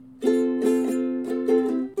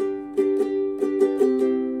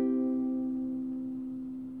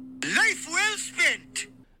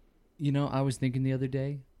I was thinking the other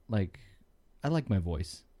day, like, I like my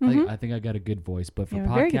voice. Mm-hmm. I think I got a good voice, but for You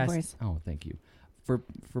have a very good podcast, voice. oh, thank you. For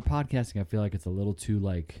podcasting, I feel like it's a little too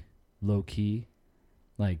like low key.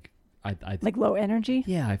 Like Like low energy?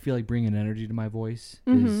 yeah, I feel like bringing energy to my voice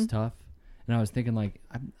Mm-hmm. is tough. And I was thinking, like,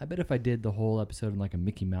 I bet if I did the whole episode in like a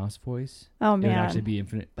Mickey Mouse voice, Oh, it would man. actually be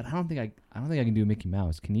infinite. But I don't think I can do Mickey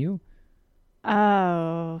Mouse. Can you?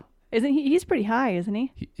 Oh. Isn't he? He's pretty high, isn't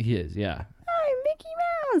he? He is, yeah. Hi, Mickey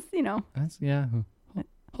Mouse. You know. That's yeah.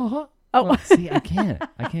 Oh. Well, see, I can't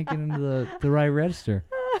get into the right register.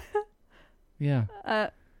 Yeah.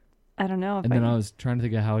 I don't know. If And then I was trying to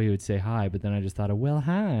think of how he would say hi, but then I just thought of, well,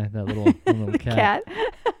 hi, that little cat.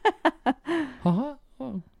 Oh,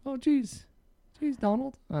 jeez. Jeez,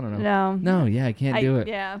 Donald. I don't know. No. No, yeah, I can't do it.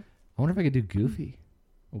 Yeah. I wonder if I could do Goofy.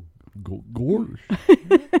 Oh, gosh.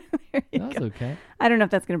 That's okay. I don't know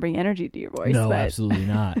if that's going to bring energy to your voice. No, but absolutely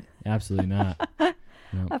not. Absolutely not.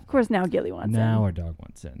 No. Of course, now Gilly wants Now in. our dog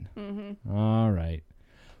wants in. Mm-hmm. All right.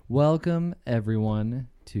 Welcome, everyone,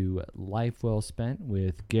 to Life Well Spent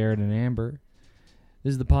with Garrett and Amber.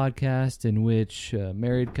 This is the podcast in which a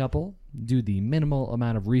married couple do the minimal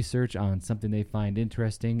amount of research on something they find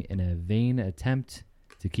interesting in a vain attempt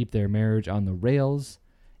to keep their marriage on the rails.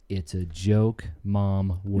 It's a joke,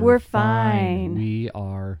 Mom. We're fine. We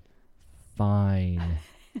are fine.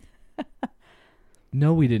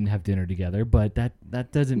 No, we didn't have dinner together, but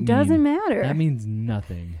that doesn't matter. That means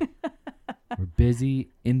nothing. We're busy,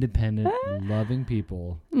 independent, loving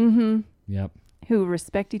people. Mm-hmm. Yep. Who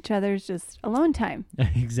respect each other's just alone time.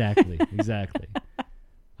 Exactly.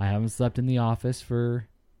 I haven't slept in the office for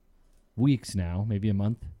weeks now, maybe a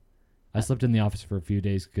month. I slept in the office for a few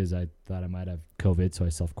days because I thought I might have COVID, so I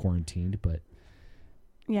self-quarantined, but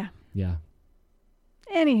Yeah. yeah.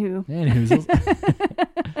 Anywho.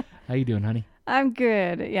 How you doing, honey? I'm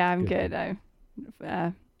good. Yeah, I'm good.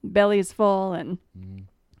 I belly's full and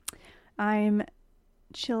I'm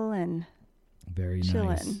chilling. Very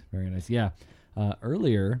nice. Very nice. Yeah.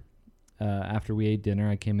 Earlier, after we ate dinner,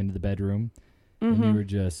 I came into the bedroom and you were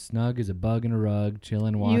just snug as a bug in a rug,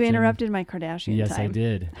 chilling, watching. You interrupted my Kardashian Yes, time. I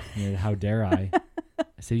did. Yeah, how dare I? I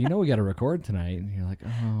said, we got to record tonight. And you're like,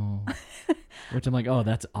 oh. Which I'm like, oh,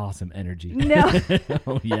 that's awesome energy. No.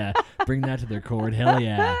 Oh, yeah. Bring that to the record. Hell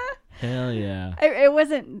yeah. Hell yeah. It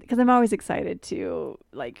wasn't, because I'm always excited to,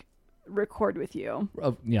 like, record with you.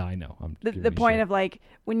 Oh, yeah, I know. The point of, like,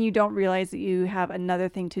 when you don't realize that you have another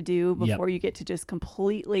thing to do before you get to just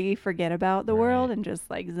completely forget about the world and just,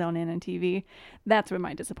 like, zone in on TV. That's where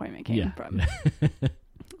my disappointment came from.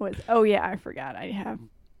 Was, oh, yeah, I forgot I have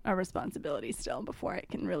a responsibility still before I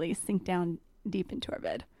can really sink down deep into our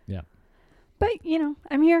bed. Yeah. But,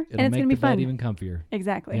 I'm here, and it's going to be fun. It'll make the bed even comfier.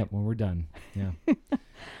 Exactly. Yep, when we're done. Yeah.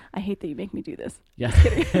 I hate that you make me do this. Yeah. Just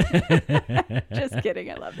kidding. Just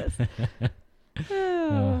kidding. I love this.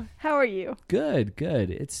 How are you? Good.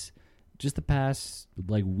 It's just the past,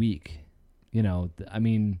 like, week.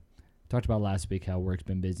 Talked about last week how work's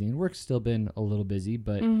been busy, and work's still been a little busy,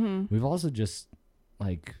 but we've also just,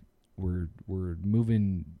 like, we're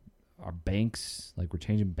moving our banks, like, we're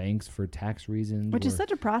changing banks for tax reasons. Which is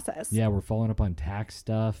such a process. Yeah, we're following up on tax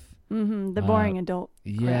stuff. The boring adult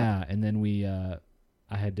crap. Yeah, and then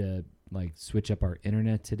I had to, like, switch up our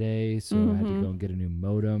internet today, so I had to go and get a new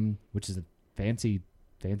modem, which is a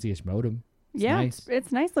fancy-ish modem.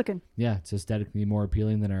 It's nice looking. Yeah, it's aesthetically more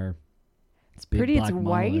appealing than our It's pretty. It's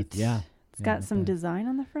white. Monolith. Yeah. It's got some design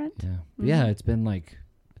on the front. Yeah. Yeah, it's been, like,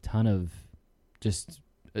 a ton of just,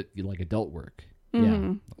 like, adult work.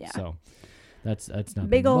 Yeah. So that's not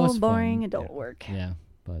big the old most boring fun. adult work. Yeah,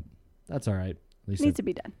 but that's all right. At least Needs to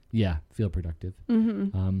be done. Yeah, feel productive.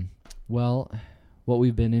 Well, what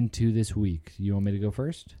we've been into this week. You want me to go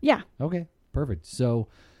first? Yeah. Okay, perfect. So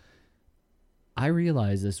I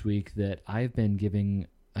realized this week that I've been giving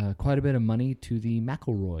quite a bit of money to the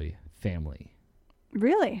McElroy family.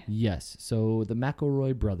 Really? Yes. So the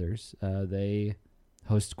McElroy brothers, they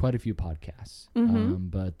host quite a few podcasts.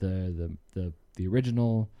 But the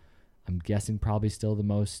original, I'm guessing probably still the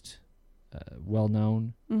most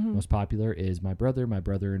well-known, most popular, is My Brother,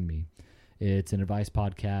 and Me. It's an advice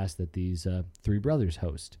podcast that these three brothers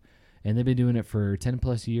host. And they've been doing it for 10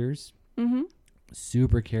 plus years.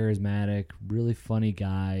 Super charismatic, really funny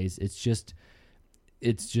guys. It's just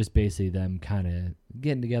basically them kind of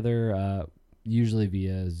getting together, usually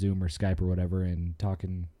via Zoom or Skype or whatever, and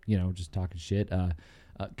talking, just talking shit.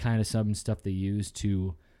 Kind of some stuff they use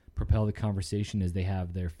to propel the conversation as they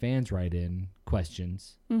have their fans write in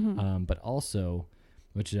questions. But also,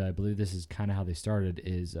 which I believe this is kind of how they started,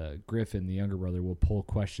 is Griffin, the younger brother, will pull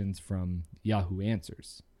questions from Yahoo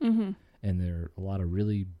Answers. And there are a lot of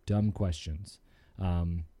really dumb questions.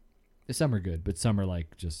 some are good, but some are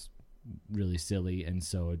like just really silly, and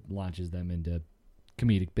so it launches them into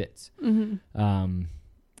comedic bits.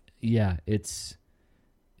 Yeah, it's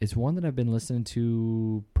one that I've been listening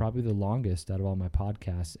to probably the longest out of all my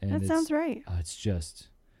podcasts, and that sounds right. It's just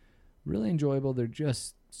really enjoyable. They're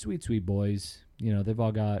just sweet boys. You know, they've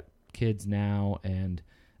all got kids now, and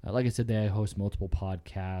like I said, they host multiple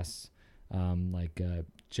podcasts.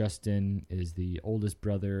 Justin is the oldest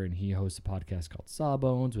brother, and he hosts a podcast called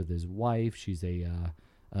Sawbones with his wife. She's a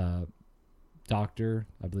doctor.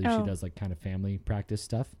 I believe she does like kind of family practice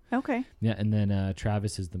stuff. Okay. Yeah, and then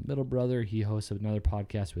Travis is the middle brother. He hosts another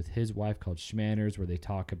podcast with his wife called Schmanners, where they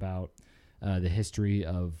talk about the history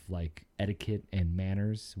of like etiquette and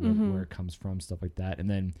manners, where it comes from, stuff like that. And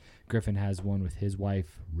then Griffin has one with his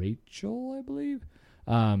wife, Rachel, I believe,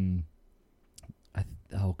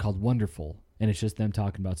 called Wonderful. And it's just them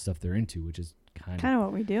talking about stuff they're into, which is kind of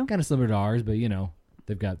what we do. Kind of similar to ours, but, you know,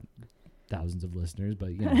 they've got thousands of listeners,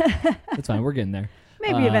 but, you know, it's fine. We're getting there.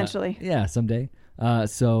 Maybe eventually. Yeah, someday.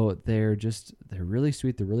 So they're really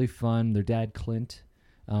sweet. They're really fun. Their dad, Clint,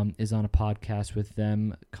 is on a podcast with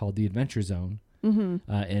them called The Adventure Zone.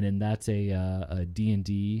 And that's a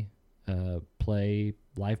D&D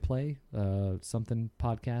live play, something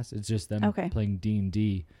podcast. It's just them playing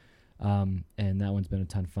D&D. And that one's been a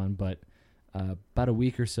ton of fun. But about a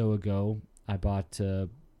week or so ago, I bought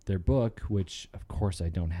their book, which, of course, I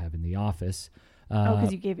don't have in the office.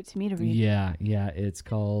 Because you gave it to me to read. Yeah. It's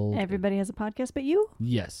called Everybody Has a Podcast But You?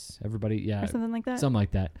 Yes. Everybody, yeah. Or something like that? Something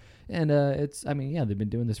like that. And they've been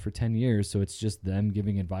doing this for 10 years, so it's just them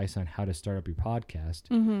giving advice on how to start up your podcast.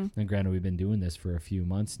 And granted, we've been doing this for a few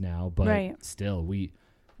months now, but still, we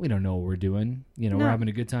don't know what we're doing. You know, we're having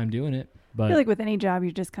a good time doing it. But I feel like with any job,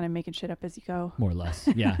 you're just kind of making shit up as you go. More or less,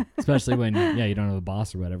 yeah. Especially when, you don't have a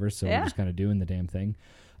boss or whatever, so we're just kind of doing the damn thing.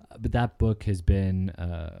 But that book has been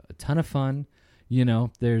a ton of fun. You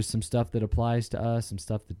know, there's some stuff that applies to us, some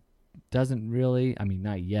stuff that doesn't really. I mean,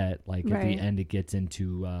 not yet. Like at the end, it gets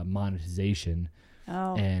into monetization.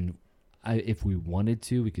 Oh. And if we wanted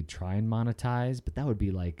to, we could try and monetize, but that would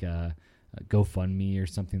be like a GoFundMe or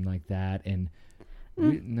something like that. And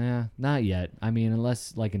not yet. I mean,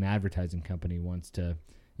 unless like an advertising company wants to,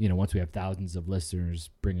 you know, once we have thousands of listeners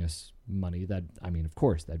bring us money, that, I mean, of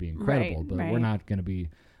course, that'd be incredible. But we're not going to be.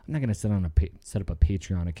 I'm not going to set up a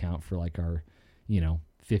Patreon account for like our,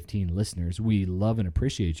 15 listeners. We love and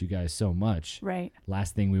appreciate you guys so much. Right.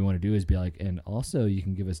 Last thing we want to do is be like, and also you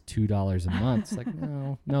can give us $2 a month. It's like,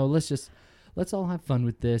 no, let's all have fun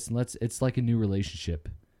with this. And it's like a new relationship.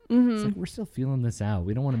 It's like, we're still feeling this out.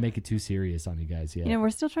 We don't want to make it too serious on you guys yet. We're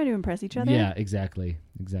still trying to impress each other. Yeah, exactly.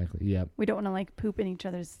 Yeah. We don't want to like poop in each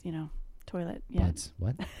other's, toilet yet.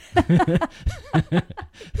 What?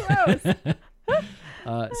 Gross.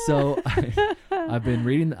 So I've been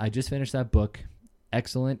reading. I just finished that book.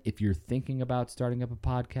 Excellent. If you're thinking about starting up a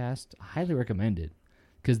podcast, I highly recommend it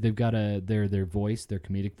because they've got their voice, their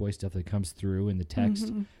comedic voice stuff that comes through in the text.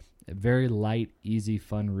 A very light, easy,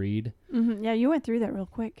 fun read. Yeah, you went through that real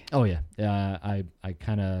quick. Oh yeah. I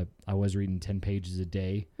was reading 10 pages a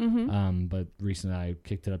day. But recently I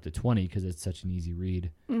kicked it up to 20 because it's such an easy read.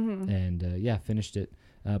 And finished it.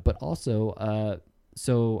 But also,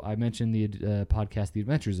 so I mentioned the podcast, The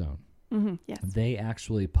Adventure Zone. Yes. They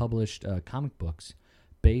actually published comic books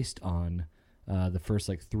based on the first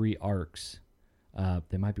like 3 arcs.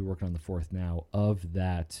 They might be working on the 4th now of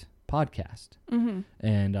that podcast.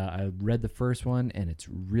 And I read the first one, and it's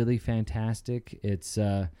really fantastic. It's,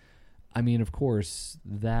 I mean, of course,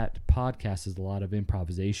 that podcast is a lot of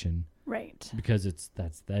improvisation, right? Because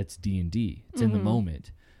that's D&D. It's in the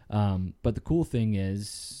moment. But the cool thing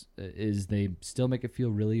is they still make it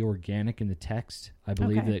feel really organic in the text. I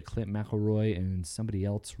believe that Clint McElroy and somebody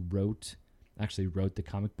else wrote the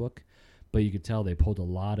comic book, but you could tell they pulled a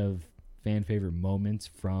lot of fan favorite moments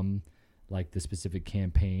from like the specific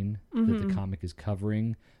campaign that the comic is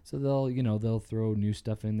covering. So they'll throw new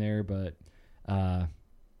stuff in there, but I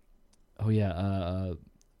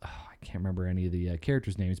can't remember any of the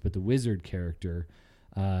characters' names, but the wizard character.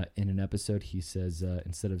 In an episode, he says,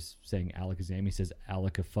 instead of saying Alakazam, he says,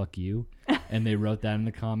 Alaka fuck you. And they wrote that in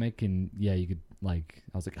the comic. And you could I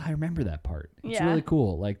was like, I remember that part. It's really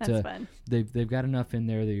cool. That's fun. They've got enough in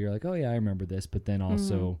there that you're like, oh yeah, I remember this. But then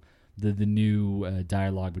also the new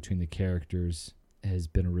dialogue between the characters has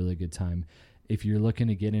been a really good time. If you're looking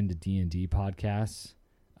to get into D&D podcasts,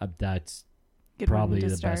 that's probably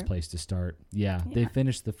the best place to start. Yeah. They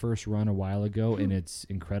finished the first run a while ago, and it's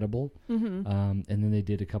incredible. And then they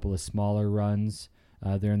did a couple of smaller runs.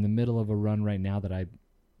 They're in the middle of a run right now that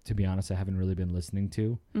to be honest, I haven't really been listening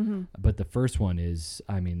to. But the first one is,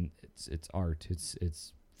 I mean, it's art.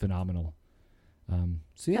 It's phenomenal.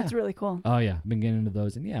 So yeah, that's really cool. Oh yeah, I've been getting into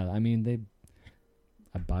those, and yeah, I mean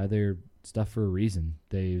I buy their stuff for a reason.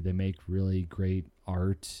 They make really great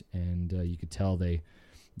art, and you could tell they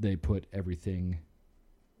put everything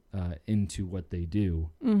into what they do.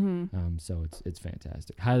 Mm-hmm. So it's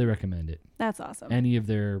fantastic. Highly recommend it. That's awesome. Any of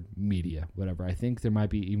their media, whatever. I think there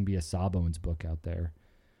might even be a Sawbones book out there.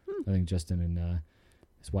 I think Justin and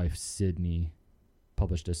his wife Sydney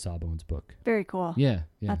published a Sawbones book. Very cool. Yeah.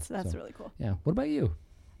 That's really cool. Yeah. What about you?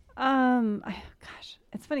 Gosh,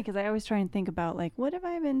 it's funny because I always try and think about like, what have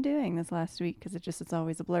I been doing this last week? Because it's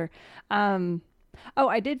always a blur.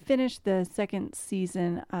 I did finish the second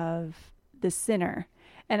season of The Sinner,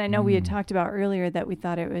 and I know we had talked about earlier that we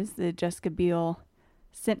thought it was the Jessica Biel,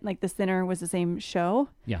 like The Sinner was the same show.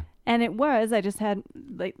 Yeah. And it was. I just had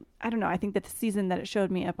like, I don't know. I think that the season that it showed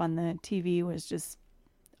me up on the TV was just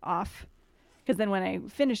off. Because then when I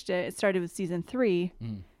finished it, it started with season 3,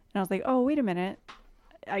 and I was like, oh, wait a minute.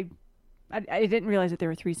 I didn't realize that there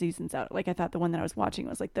were 3 seasons out. Like I thought the one that I was watching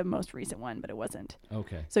was like the most recent one, but it wasn't.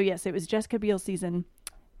 Okay. So yes, it was Jessica Biel season,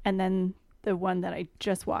 and then the one that I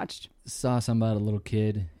just watched. Saw something about a little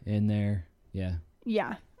kid in there. Yeah.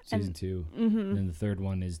 Yeah. Season 2. And then the third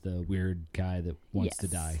one is the weird guy that wants to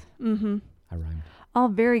die. Mm-hmm. I rhymed. All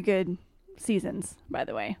very good seasons, by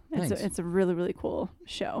the way. Nice. It's a really, really cool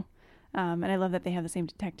show. And I love that they have the same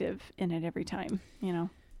detective in it every time, you know?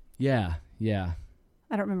 Yeah.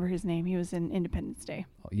 I don't remember his name. He was in Independence Day.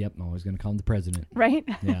 Oh, yep, I'm always going to call him the president. Right?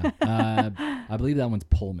 Yeah. I believe that one's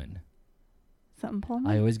Pullman. Something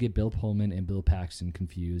Pullman? I always get Bill Pullman and Bill Paxton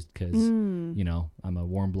confused because, you know, I'm a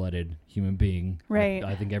warm-blooded human being. Right.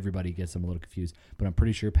 I think everybody gets them a little confused. But I'm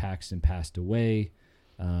pretty sure Paxton passed away,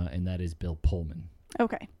 and that is Bill Pullman.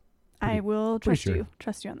 Okay. I will trust you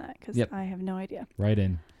on that because Yep. I have no idea. Write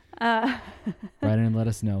in. Write in and let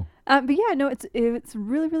us know. But yeah, no, it's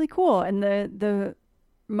really, really cool. And the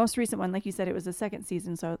most recent one, like you said, it was the second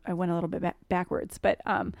season, so I went a little bit backwards, but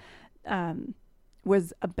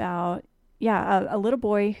was about a little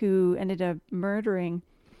boy who ended up murdering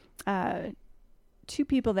 2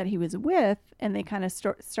 people that he was with, and they kind of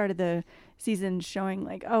started the season showing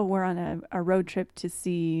like, oh, we're on a road trip to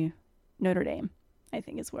see Notre Dame, I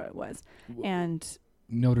think is what it was. And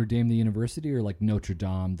Notre Dame, the university, or like Notre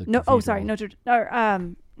Dame, the no, cathedral? Oh, sorry,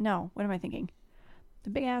 no, what am I thinking? The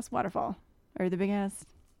big ass waterfall, or the big ass.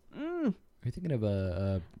 Are you thinking of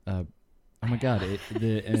oh my God,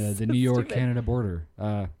 the So New York stupid. Canada border?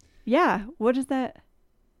 Yeah, what is that?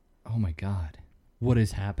 Oh my God, what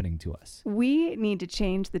is happening to us? We need to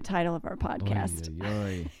change the title of our podcast Oy,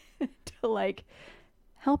 oy, oy. to like,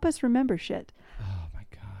 help us remember shit. Oh my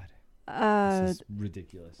God, this is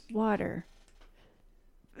ridiculous. Water.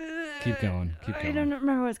 Keep going. I don't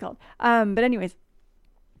remember what it's called. But anyways,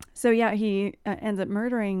 so yeah, he ends up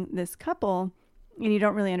murdering this couple, and you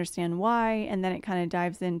don't really understand why. And then it kind of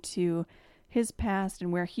dives into his past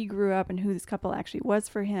and where he grew up and who this couple actually was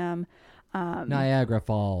for him. Niagara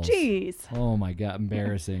Falls. Jeez. Oh my God,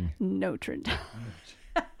 embarrassing. Notre Dame.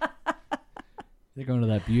 They're going to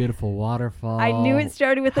that beautiful waterfall. I knew it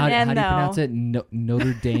started with an N, how though. How do you pronounce it?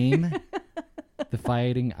 Notre Dame? The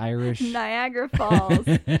Fighting Irish. Niagara Falls.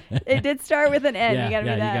 It did start with an N. You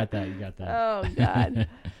got that. You got that. Oh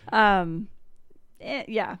God.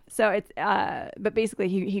 Yeah. So it's but basically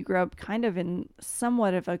he grew up kind of in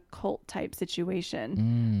somewhat of a cult type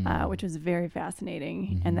situation, which was very fascinating.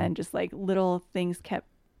 Mm-hmm. And then just like little things kept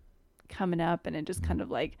coming up, and it just kind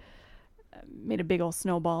of like made a big old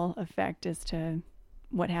snowball effect as to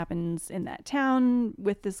what happens in that town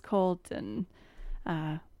with this cult, and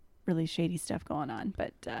really shady stuff going on.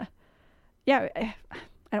 But yeah, I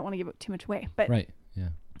don't want to give too much away, but right. Yeah.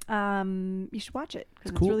 You should watch it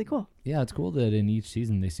because it's cool. really cool. Yeah, it's cool that in each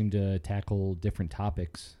season they seem to tackle different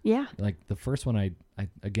topics. Yeah. Like the first one, I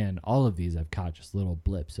again, all of these I've caught just little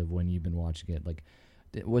blips of when you've been watching it. Like,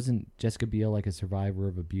 wasn't Jessica Biel like a survivor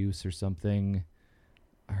of abuse or something?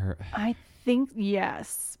 I think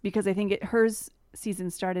yes, because I think hers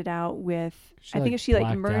season started out with she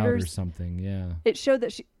blacked murders out or something. Yeah. It showed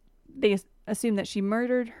that they assumed that she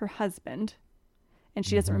murdered her husband, and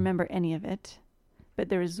she doesn't remember any of it. But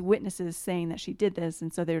there was witnesses saying that she did this,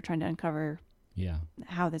 and so they were trying to uncover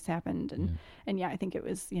how this happened. And I think it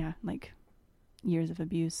was like years of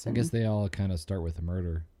abuse. I guess they all kind of start with a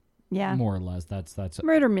murder. Yeah, more or less. That's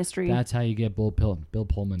murder mystery. That's how you get Bill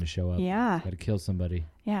Pullman to show up. Yeah, got to kill somebody.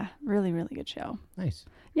 Yeah, really, really good show. Nice.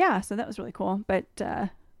 Yeah, so that was really cool. But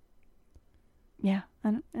yeah,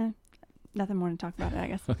 nothing more to talk about it, I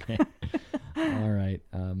guess. Okay. All right.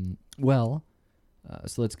 Well.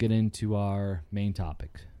 So let's get into our main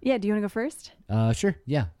topic. Yeah, do you want to go first? Sure.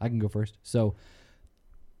 Yeah, I can go first. So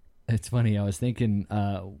It's funny. I was thinking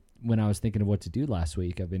when I was thinking of what to do last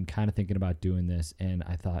week, I've been kind of thinking about doing this, and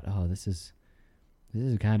I thought, oh, this is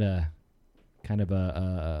kind of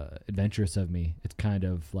adventurous of me. It's kind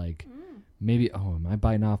of like maybe, am I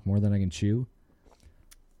biting off more than I can chew?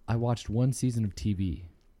 I watched one season of TV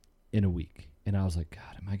in a week, and I was like,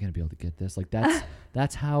 God, am I going to be able to get this? Like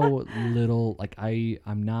that's how little, like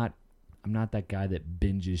I'm not that guy that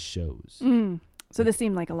binges shows. So this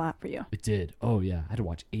seemed like a lot for you. It did. Oh yeah. I had to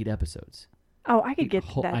watch 8 episodes. Oh, I could get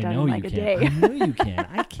that done in like a day. I know you can.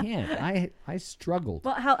 I can't. I struggled.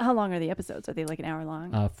 Well, how long are the episodes? Are they like an hour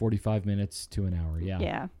long? 45 minutes to an hour.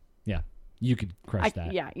 Yeah. Yeah. You could crush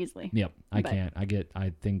that. Yeah, easily. Yep. I can't. I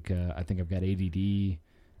think I've got ADD.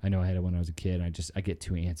 I know I had it when I was a kid. I get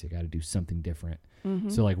too antsy. I got to do something different.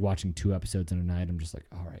 So like watching 2 episodes in a night, I'm just like,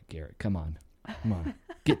 all right, Garrett, come on,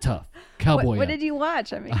 get tough, cowboy. What did you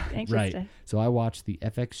watch? I mean, anxious right. to... So I watched the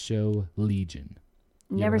FX show Legion.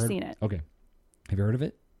 Never seen it. Okay. Have you heard of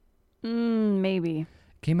it? Maybe.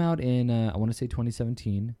 Came out in I want to say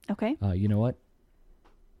 2017. Okay. You know what?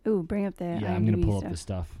 Ooh, bring up the Yeah, I'm gonna pull up the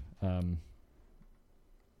stuff.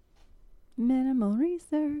 Minimal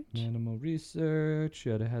research.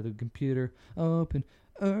 Should have had the computer open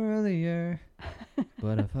earlier,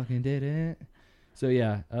 but I fucking didn't. So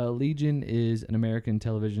yeah, Legion is an American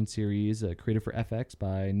television series created for FX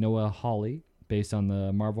by Noah Hawley, based on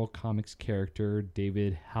the Marvel Comics character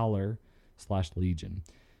David Haller / Legion.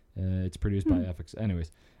 It's produced by FX.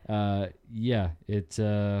 Anyways, it's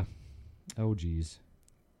oh geez,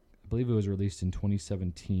 I believe it was released in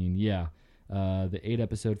 2017. Yeah. The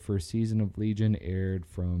 8-episode first season of Legion aired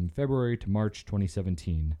from February to March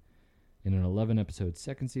 2017. In an 11-episode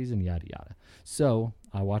second season, yada yada. So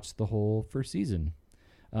I watched the whole first season,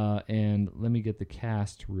 and let me get the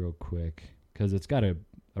cast real quick because it's got a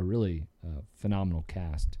really phenomenal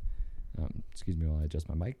cast. Excuse me while I adjust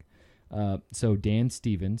my mic. So Dan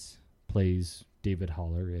Stevens plays David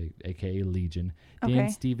Haller, aka Legion. Okay. Dan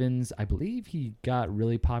Stevens, I believe he got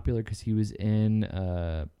really popular because he was in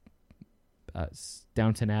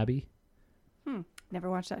Downton Abbey. Never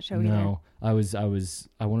watched that show either. No, I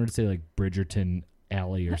wanted to say like Bridgerton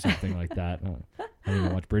Alley or something like that. I didn't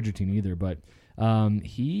even watch Bridgerton either, but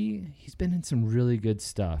he's been in some really good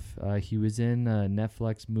stuff. He was in a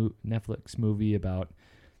Netflix movie about.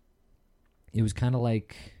 It was kind of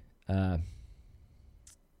like. There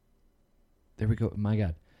we go. My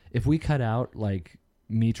God, if we cut out like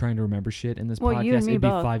me trying to remember shit in this podcast, it'd be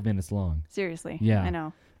 5 minutes long. Seriously, yeah, I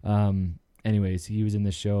know. Anyways, he was in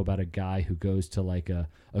this show about a guy who goes to like a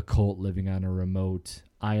cult living on a remote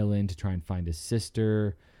island to try and find his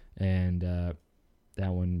sister, and that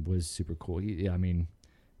one was super cool. He's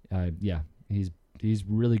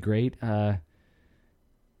really great. Some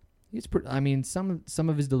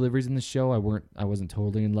of his deliveries in the show I wasn't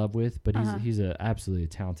totally in love with, but he's absolutely a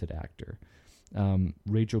talented actor.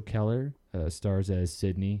 Rachel Keller stars as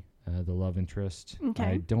Sydney. The love interest. Okay.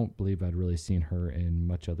 I don't believe I'd really seen her in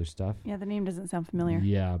much other stuff. Yeah, the name doesn't sound familiar.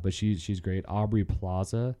 Yeah, but she's great. Aubrey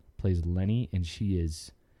Plaza plays Lenny, and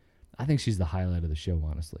I think she's the highlight of the show,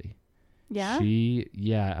 honestly. Yeah?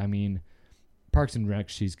 I mean, Parks and Rec,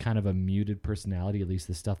 she's kind of a muted personality, at least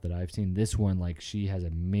the stuff that I've seen. This one, like, she has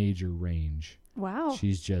a major range. Wow.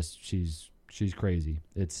 She's crazy.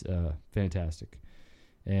 It's fantastic.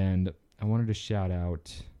 And I wanted to shout out...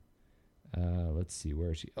 let's see,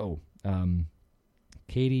 where is she?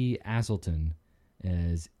 Katie Aselton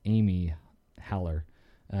as Amy Haller.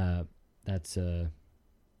 That's the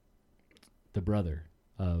brother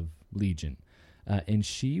of Legion. And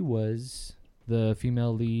she was the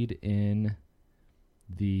female lead in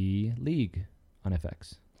The League on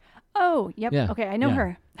FX. Oh, yep. Yeah. Okay, I know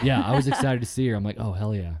her. Yeah, I was excited to see her. I'm like, oh,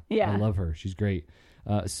 hell yeah. Yeah. I love her. She's great.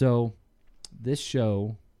 So this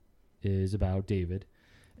show is about David,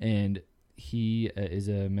 and he is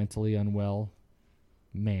a mentally unwell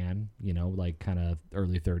man, like kind of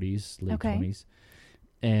early 30s, late 20s.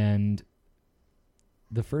 And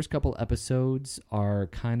the first couple episodes are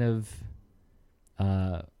kind of,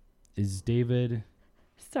 is David...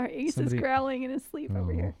 Sorry, Ace is growling in his sleep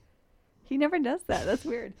over here. He never does that. That's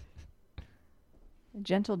weird. A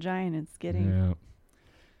gentle giant is getting...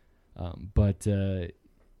 Yeah. But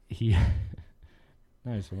he...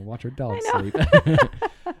 I just want to watch our dog sleep.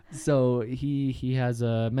 So he has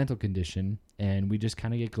a mental condition, and we just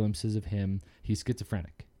kind of get glimpses of him. He's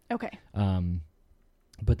schizophrenic. Okay.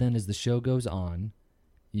 But then as the show goes on,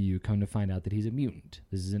 you come to find out that he's a mutant.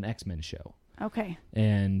 This is an X-Men show. Okay.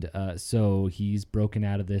 And so he's broken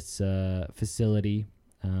out of this facility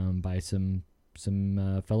by some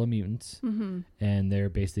fellow mutants, and they're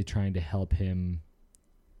basically trying to help him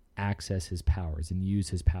access his powers and use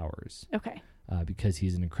his powers. Okay. Because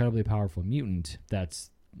he's an incredibly powerful mutant that's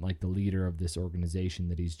like the leader of this organization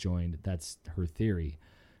that he's joined. That's her theory.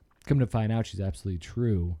 Come to find out, she's absolutely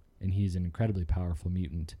true, and he's an incredibly powerful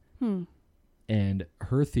mutant. And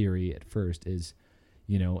her theory at first is,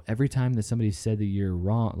 you know, every time that somebody said that you're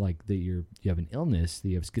wrong, like that you have an illness, that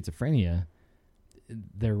you have schizophrenia,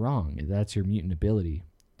 they're wrong. That's your mutant ability.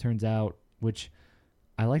 Turns out, which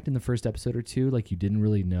I liked in the first episode or two, like you didn't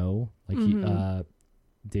really know. Like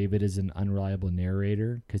David is an unreliable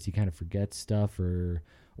narrator because he kind of forgets stuff or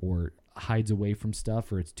hides away from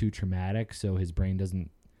stuff, or it's too traumatic, so his brain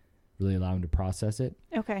doesn't really allow him to process it.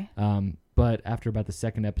 Okay. But after about the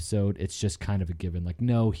second episode, it's just kind of a given. Like,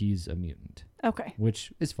 no, he's a mutant. Okay.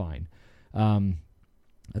 Which is fine. I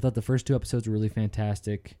thought the first 2 episodes were really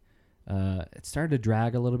fantastic. It started to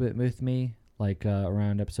drag a little bit with me, like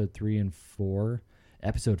around episode 3 and 4.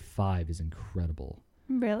 Episode 5 is incredible.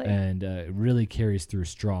 Really? And it really carries through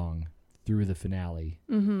strong through the finale.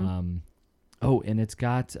 And it's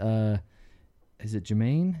got, is it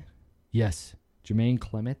Jermaine? Yes, Jermaine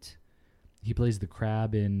Clement. He plays the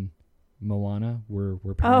crab in Moana. We're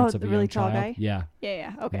parents of a really young tall child. guy? Yeah.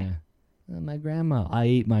 Yeah. Okay. Yeah. My grandma. I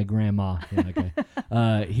ate my grandma. Yeah,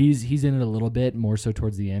 okay. He's in it a little bit more so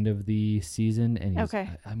towards the end of the season, and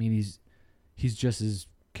I mean he's just as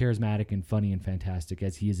charismatic and funny and fantastic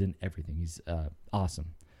as he is in everything. He's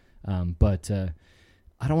awesome. But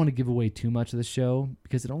I don't want to give away too much of the show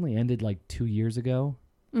because it only ended like 2 years ago.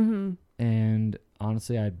 And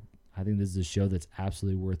honestly, I think this is a show that's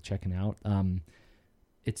absolutely worth checking out.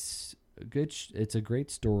 It's good. It's a great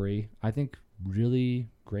story. I think really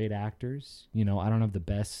great actors. You know, I don't have the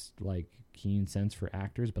best like keen sense for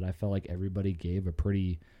actors, but I felt like everybody gave a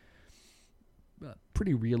pretty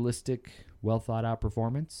realistic, well thought out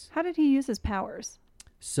performance. How did he use his powers?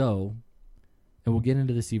 So, and we'll get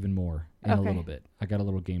into this even more in a little bit. I got a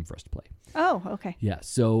little game for us to play. Oh, okay. Yeah.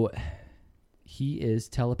 So he is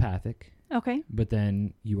telepathic. Okay. But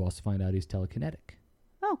then you also find out he's telekinetic.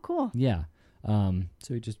 Oh, cool. Yeah.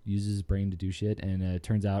 So he just uses his brain to do shit, and it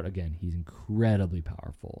turns out, again, he's incredibly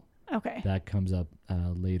powerful. Okay. That comes up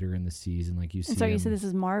later in the season, like you see. And so you said this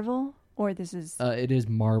is Marvel, or this is? It is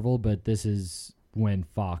Marvel, but this is when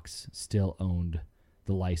Fox still owned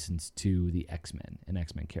the license to the X-Men and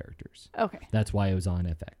X-Men characters. Okay. That's why it was on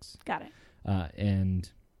FX. Got it. And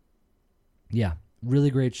yeah,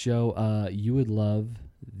 really great show. You would love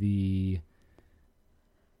the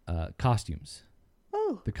costumes.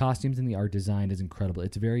 Oh. The costumes and the art design is incredible.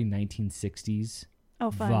 It's a very 1960s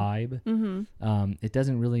vibe. Mm-hmm. It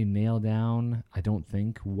doesn't really nail down, I don't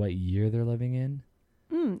think, what year they're living in.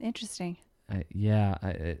 Interesting.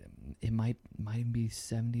 It might be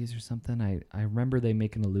 70s or something. I remember they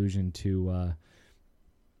make an allusion to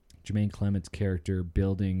Jermaine Clement's character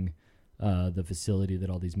building the facility that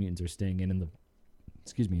all these mutants are staying in the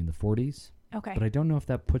 40s. Okay. But I don't know if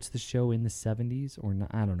that puts the show in the 70s or not.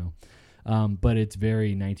 I don't know. But it's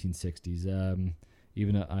very 1960s.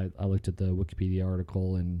 Even I looked at the Wikipedia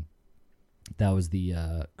article, and that was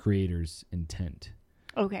the creator's intent.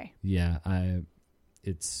 Okay. Yeah,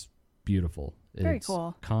 it's beautiful. Very it's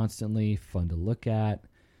cool. Constantly fun to look at.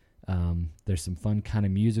 There's some fun kind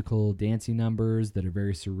of musical dancing numbers that are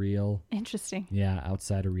very surreal. Interesting. Yeah,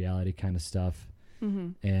 outside of reality kind of stuff.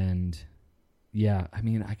 Mm-hmm. And yeah, I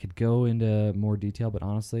mean, I could go into more detail, but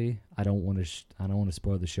honestly, I don't want to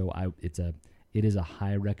spoil the show. It is a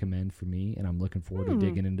high recommend for me, and I'm looking forward to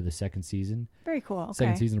digging into the second season. Very cool. Okay.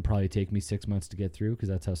 Second season will probably take me 6 months to get through because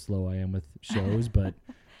that's how slow I am with shows. But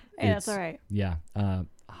yeah, that's all right. Yeah,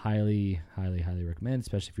 highly, highly, highly recommend,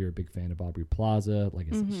 especially if you're a big fan of Aubrey Plaza. Like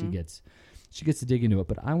I said, she gets to dig into it.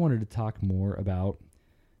 But I wanted to talk more about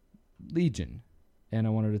Legion, and I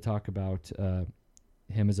wanted to talk about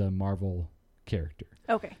him as a Marvel character.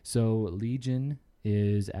 Okay. So Legion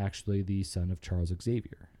is actually the son of Charles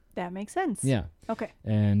Xavier. That makes sense. Yeah. Okay.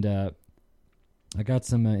 And I got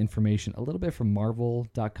some information a little bit from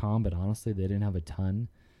Marvel.com, but honestly, they didn't have a ton.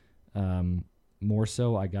 More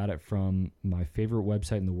so, I got it from my favorite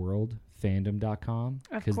website in the world, Fandom.com.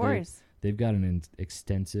 Of course. They've got an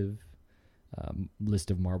extensive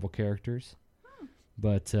list of Marvel characters.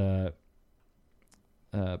 But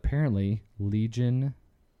apparently, Legion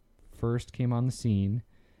first came on the scene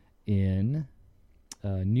in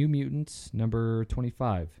New Mutants number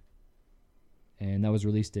 25. And that was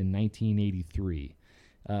released in 1983.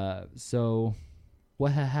 So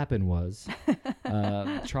what happened was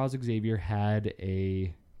Charles Xavier had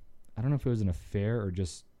I don't know if it was an affair or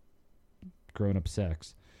just grown-up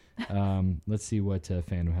sex. Let's see what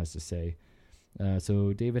Fandom has to say.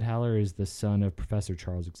 So David Haller is the son of Professor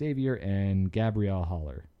Charles Xavier and Gabrielle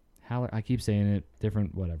Haller. Haller. I keep saying it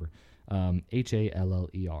different, whatever. Haller.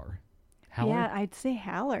 Haller? Yeah, I'd say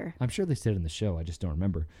Haller. I'm sure they said it in the show. I just don't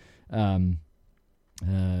remember. Charles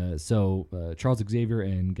Xavier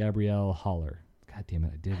and Gabrielle Haller. God damn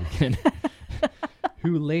it, I did it again.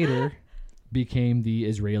 Who later became the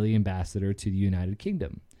Israeli ambassador to the United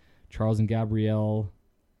Kingdom. Charles and Gabrielle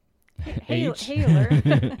Haller.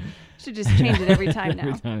 Should just change it every time now.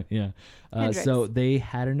 Every time, yeah. So they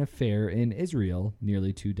had an affair in Israel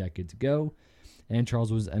nearly 2 decades ago, and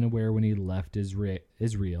Charles was unaware when he left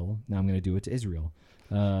Israel. Now I'm going to do it to Israel.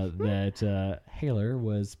 That Haller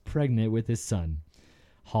was pregnant with his son.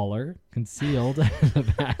 Haller concealed the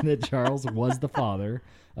fact that Charles was the father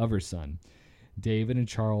of her son. David and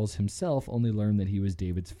Charles himself only learned that he was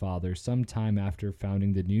David's father sometime after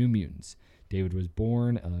founding the New Mutants. David was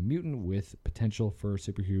born a mutant with potential for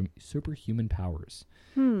superhuman powers.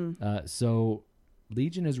 So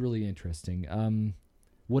Legion is really interesting.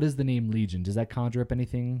 What is the name Legion? Does that conjure up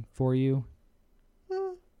anything for you?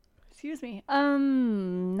 Excuse me.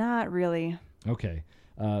 Not really. Okay.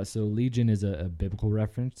 So Legion is a biblical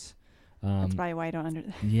reference. That's probably why I don't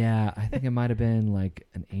understand. Yeah, I think it might have been like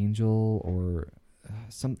an angel or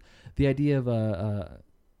the idea of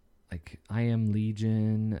like I am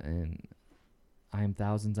Legion and I am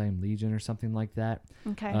thousands, I am Legion or something like that.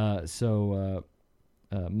 Okay.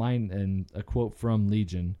 Mine and a quote from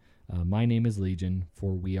Legion, my name is Legion,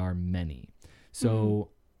 for we are many. So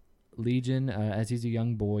Legion, as he's a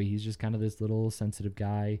young boy, he's just kind of this little sensitive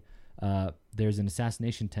guy. There's an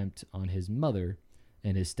assassination attempt on his mother,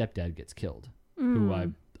 and his stepdad gets killed, who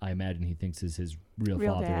I imagine he thinks is his real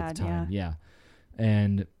father dad, at the time. Yeah.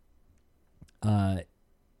 And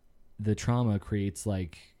the trauma creates,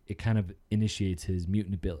 like, it kind of initiates his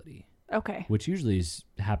mutant ability. Okay. Which usually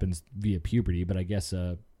happens via puberty, but I guess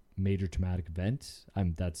a major traumatic event,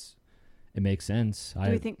 it makes sense.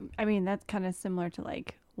 Do you think, that's kind of similar to,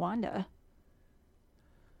 like, Wanda.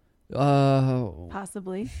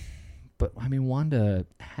 Possibly. But, Wanda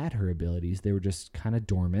had her abilities. They were just kind of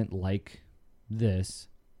dormant like this.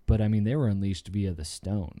 But, they were unleashed via the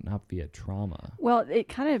stone, not via trauma. Well, it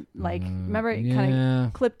kind of, remember it kind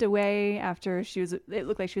of clipped away after it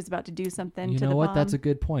looked like she was about to do something to the bomb. You know what? That's a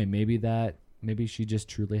good point. Maybe she just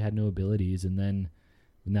truly had no abilities. And then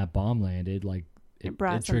when that bomb landed, like, it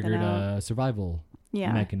triggered a survival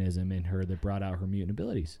mechanism in her that brought out her mutant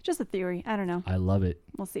abilities. Just a theory. I don't know. I love it.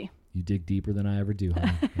 We'll see. You dig deeper than I ever do,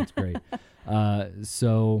 honey. That's great.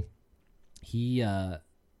 So he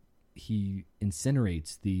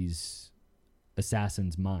incinerates these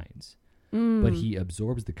assassins' minds, but he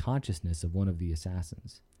absorbs the consciousness of one of the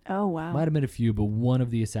assassins. Oh, wow. Might have been a few, but one of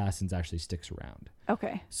the assassins actually sticks around.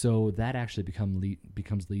 Okay. So that actually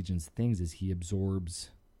becomes Legion's things as he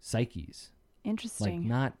absorbs psyches. Interesting.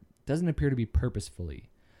 Like doesn't appear to be purposefully,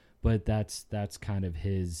 but that's kind of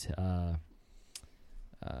his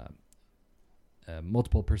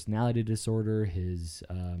multiple personality disorder. His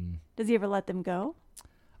does he ever let them go?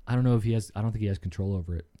 I don't know if he has. I don't think he has control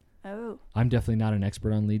over it. Oh. I'm definitely not an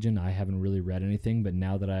expert on Legion. I haven't really read anything, but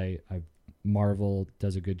now that Marvel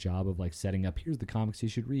does a good job of like setting up, here's the comics you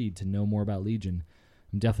should read to know more about Legion.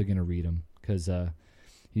 I'm definitely going to read him because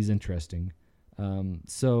he's interesting.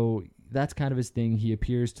 So that's kind of his thing. He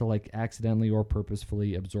appears to like accidentally or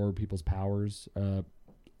purposefully absorb people's powers,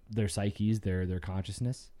 their psyches, their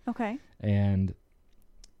consciousness. Okay. And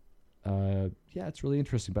it's really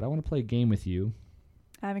interesting. But I want to play a game with you.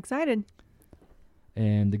 I'm excited.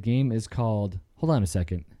 And the game is called, hold on a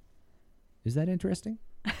second. Is that interesting?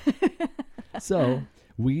 So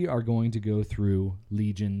we are going to go through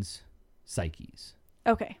Legion's psyches.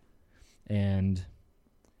 Okay. And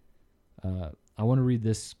I want to read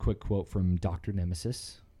this quick quote from Dr.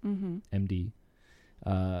 Nemesis, MD.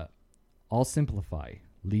 I'll simplify.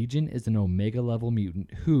 Legion is an Omega-level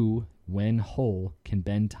mutant who, when whole, can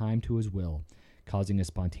bend time to his will. Causing a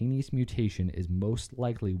spontaneous mutation is most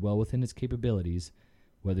likely well within his capabilities,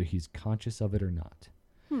 whether he's conscious of it or not.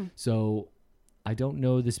 So I don't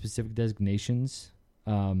know the specific designations.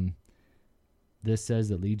 This says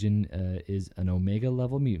that Legion is an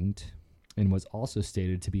Omega-level mutant and was also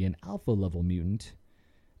stated to be an Alpha-level mutant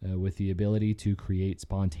with the ability to create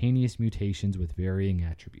spontaneous mutations with varying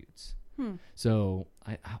attributes. So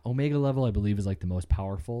Omega level, I believe, is like the most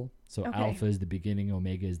powerful. So Alpha is the beginning,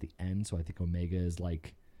 Omega is the end. So I think Omega is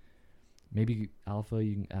like maybe Alpha.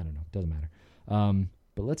 I don't know. Doesn't matter.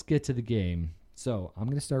 But let's get to the game. So I'm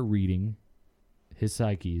going to start reading his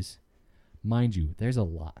psyches. Mind you, there's a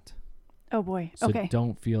lot. Oh, boy. So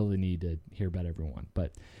don't feel the need to hear about everyone.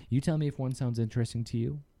 But you tell me if one sounds interesting to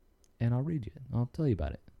you, and I'll read you. I'll tell you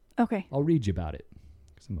about it. Okay. I'll read you about it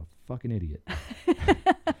because I'm a fucking idiot.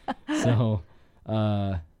 So,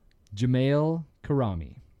 Jamail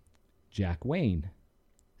Karami, Jack Wayne,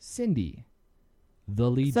 Cindy, The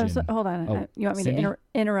Legion. So hold on. Oh, you want me Cindy? to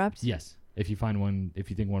interrupt? Yes. If you find one, if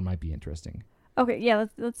you think one might be interesting. Okay, yeah,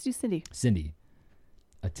 let's do Cindy. Cindy,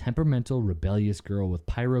 a temperamental, rebellious girl with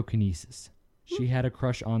pyrokinesis. She had a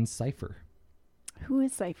crush on Cypher. Who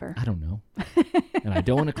is Cypher? I don't know. And I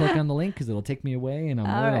don't want to click on the link because it'll take me away and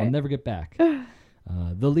I'll never get back.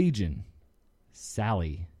 The Legion,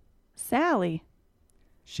 Sally. Sally.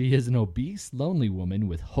 She is an obese, lonely woman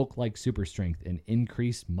with Hulk-like super strength and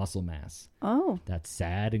increased muscle mass. Oh. That's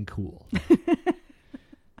sad and cool.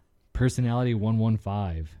 Personality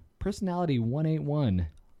 115. Personality 181.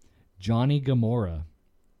 Johnny Gamora.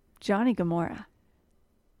 Johnny Gamora.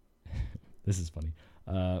 This is funny.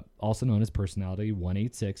 Also known as Personality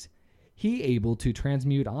 186. He able to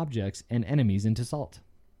transmute objects and enemies into salt.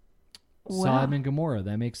 Wow. Sodom and Gomorrah.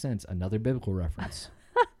 That makes sense. Another biblical reference.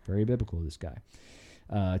 Very biblical, this guy.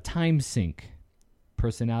 Time Sync.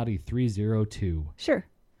 Personality 302. Sure.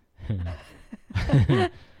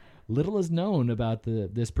 Little is known about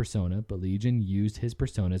this persona, but Legion used his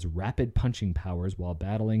persona's rapid punching powers while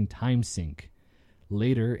battling Time Sync.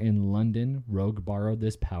 Later in London, Rogue borrowed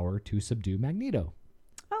this power to subdue Magneto.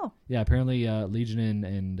 Oh. Yeah, apparently Legion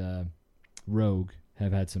and Rogue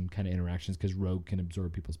have had some kind of interactions because Rogue can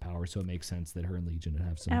absorb people's power, so it makes sense that her and Legion would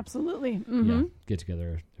have some... Absolutely. Mm-hmm. get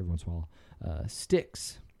together every once in a while.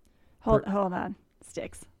 Styx. Hold on.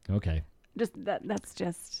 Styx. Okay. That's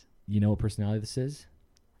just... You know what personality this is?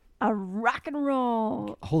 A rock and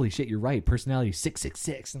roll. Holy shit, you're right. Personality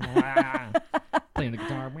 666. Playing the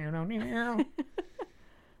guitar.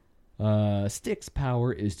 Styx's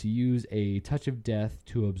power is to use a touch of death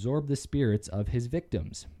to absorb the spirits of his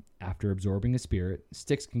victims. After absorbing a spirit,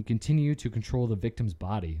 Styx can continue to control the victim's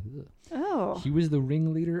body. Oh. He was the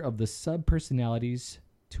ringleader of the sub-personalities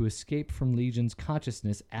to escape from Legion's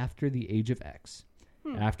consciousness after the Age of X.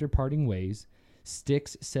 After parting ways,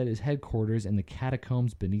 Styx set his headquarters in the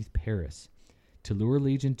catacombs beneath Paris. To lure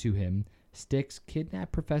Legion to him, Styx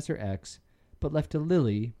kidnapped Professor X, but left to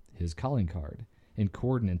Lily his calling card and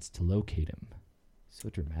coordinates to locate him. So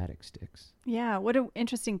dramatic, Styx. Yeah, what an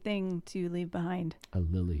interesting thing to leave behind. A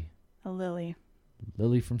lily. A lily.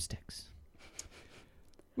 Lily from Styx.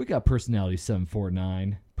 We got personality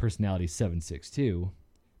 749, personality 762,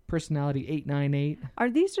 personality 898. Are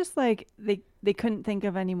these just like they couldn't think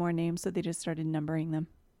of any more names, so they just started numbering them?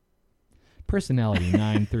 Personality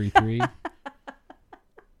 933.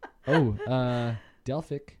 Oh,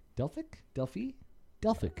 Delphic. Let's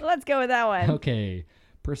go with that one. Okay.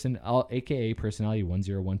 AKA personality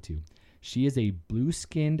 1012. She is a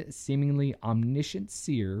blue-skinned, seemingly omniscient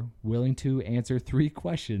seer willing to answer 3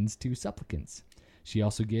 questions to supplicants. She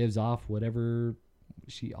also gives off what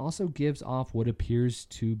appears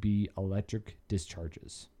to be electric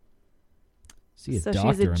discharges. See a so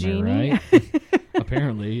doctor, she's a am genie? I right?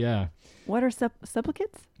 Apparently, yeah. What are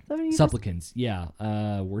supplicants? Supplicants, yeah.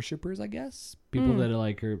 Worshippers, I guess. People that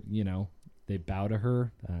are they bow to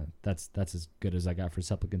her. That's as good as I got for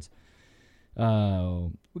supplicants.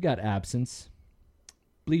 We got absence,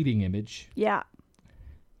 bleeding image. Yeah.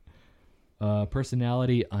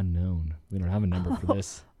 Personality unknown. We don't have a number for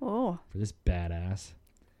this. Oh. For this badass.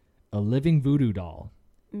 A living voodoo doll.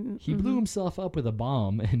 Mm-hmm. He blew himself up with a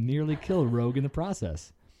bomb and nearly killed Rogue in the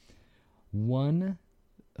process.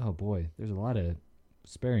 Oh boy, there's a lot of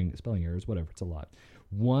spelling errors. Whatever, it's a lot.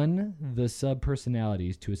 The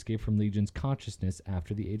sub-personalities to escape from Legion's consciousness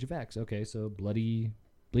after the Age of X. Okay, so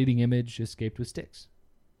bleeding image escaped with Styx.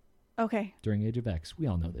 Okay. During Age of X. We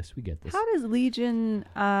all know this. We get this. How does Legion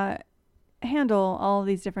handle all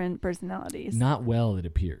these different personalities? Not well, it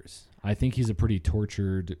appears. I think he's a pretty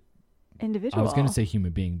tortured individual. I was going to say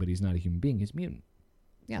human being, but he's not a human being. He's a mutant.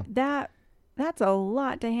 Yeah. That's a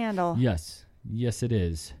lot to handle. Yes, it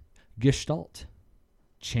is. Gestalt.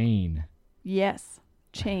 Chain. Yes.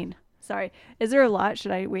 Chain. Sorry. Is there a lot?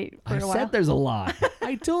 Should I wait for a while? I said there's a lot.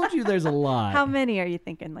 I told you there's a lot. How many are you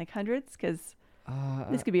thinking? Like hundreds? Because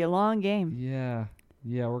this could be a long game. Yeah.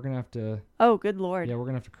 Yeah, we're going to have to... Oh, good Lord. Yeah, we're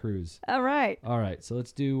going to have to cruise. All right. So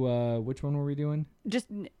let's do... which one were we doing? Just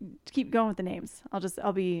keep going with the names. I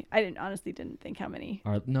honestly didn't think how many.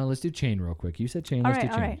 All right, no, let's do Chain real quick. You said Chain. Let's do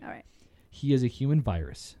Chain. All right. He is a human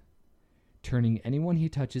virus, turning anyone he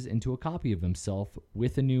touches into a copy of himself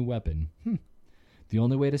with a new weapon. The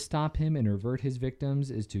only way to stop him and revert his victims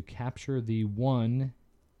is to capture the 1A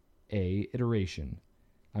iteration.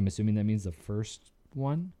 I'm assuming that means the first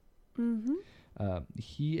one? Mm-hmm.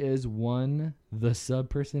 He is the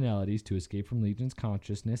sub-personalities to escape from Legion's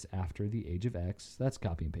consciousness after the Age of X. That's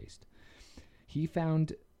copy and paste. He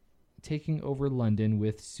found taking over London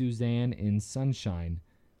with Suzanne in Sunshine,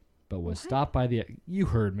 but was stopped by the... You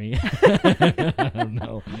heard me. I don't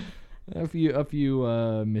know. A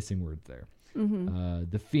few missing words there. Mm-hmm.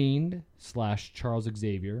 The Fiend / Charles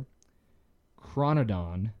Xavier,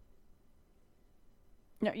 Chronodon.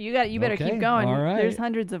 No, you better keep going. All right. There's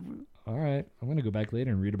hundreds of... All right. I'm going to go back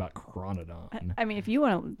later and read about Chronodon. I mean, if you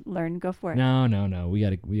want to learn, go for it. No. We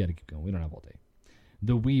gotta keep going. We don't have all day.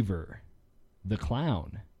 The Weaver, the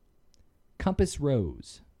Clown, Compass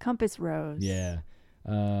Rose. Compass Rose. Yeah.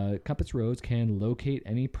 Compass Rose can locate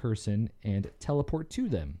any person and teleport to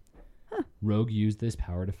them. Huh. Rogue used this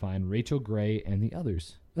power to find Rachel Gray and the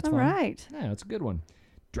others. That's all fun. Right. Yeah, that's a good one.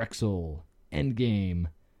 Drexel, Endgame.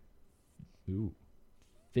 Ooh.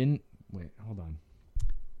 Wait, hold on.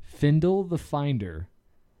 Findle the Finder.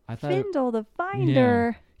 Findle the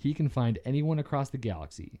Finder. Yeah, he can find anyone across the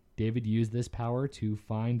galaxy. David used this power to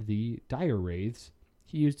find the Dire Wraiths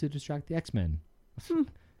he used to distract the X-Men.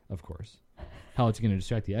 Of course. How it's going to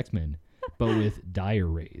distract the X-Men, but with Dire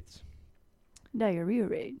Wraiths. Diarrhea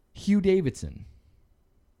Raid. Hugh Davidson.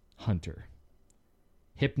 Hunter.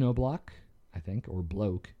 Hypnoblock, I think, or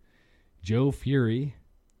Bloke. Joe Fury.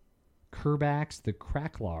 Kerbax the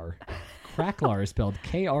Cracklar. Cracklar is spelled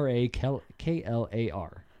Kraklar.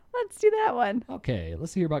 Let's do that one. Okay,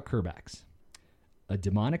 let's hear about Kerbax. A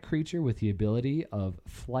demonic creature with the ability of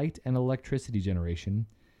flight and electricity generation.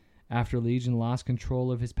 After Legion lost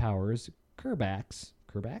control of his powers, Kerbax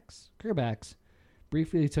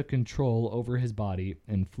briefly took control over his body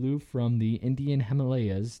and flew from the Indian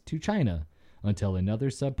Himalayas to China until another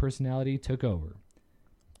sub-personality took over.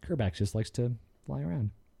 Kerbax just likes to fly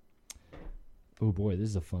around. Oh boy, this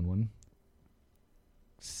is a fun one.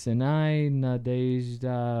 Sinai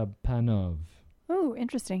Nadezhda Panov. Oh,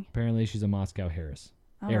 interesting. Apparently she's a Moscow heiress.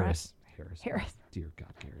 Heiress. Dear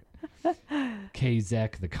God, Garrett.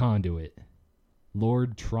 Kazek the Conduit.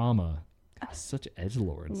 Lord Trauma. God, such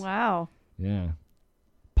edgelords. Wow. Yeah.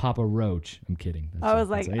 Papa Roach. I'm kidding. I was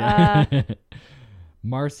like,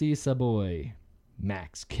 Marcy Savoy.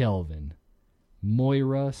 Max Kelvin.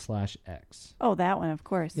 Moira /X. Oh, that one, of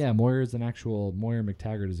course. Yeah, Moira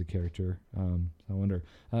McTaggart is a character. I wonder.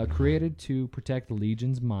 Created to protect the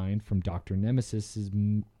Legion's mind from Dr. Nemesis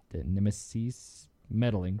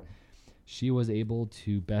meddling, she was able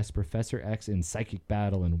to best Professor X in psychic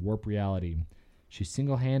battle and warp reality. She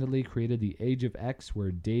single-handedly created the Age of X,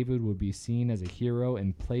 where David would be seen as a hero,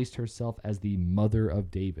 and placed herself as the mother of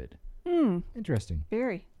David. Interesting.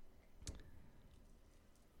 Very.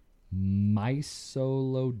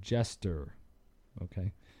 Mysologester.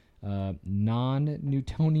 Okay.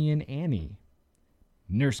 Non-Newtonian Annie.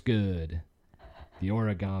 Nurse Good. The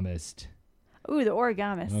Origamist. Ooh, the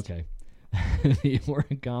Origamist. Okay. The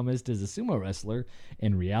Origamist is a sumo wrestler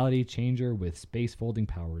and reality changer with space folding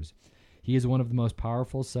powers. He is one of the most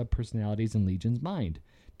powerful sub-personalities in Legion's mind.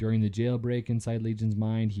 During the jailbreak inside Legion's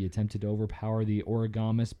mind, he attempted to overpower the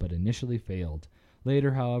Origamist, but initially failed.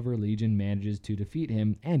 Later, however, Legion manages to defeat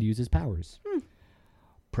him and use his powers.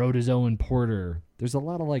 Protozoan Porter. There's a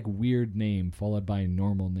lot of weird name followed by a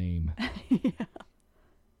normal name. Yeah.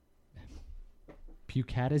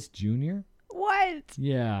 Pucatus Jr.? What?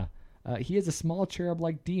 Yeah. He is a small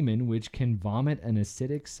cherub-like demon which can vomit an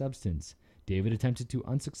acidic substance. David attempted to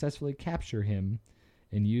unsuccessfully capture him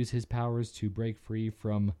and use his powers to break free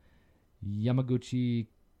from Yamaguchi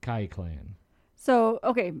Kai Clan. So,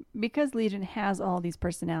 okay, because Legion has all these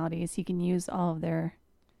personalities, he can use all of their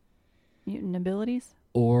mutant abilities?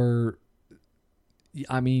 Or,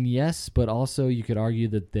 I mean, yes, but also you could argue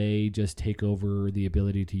that they just take over the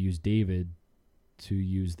ability to use David to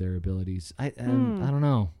use their abilities. I don't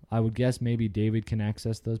know. I would guess maybe David can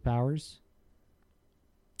access those powers.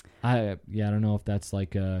 I don't know if that's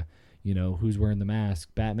like a, who's wearing the mask,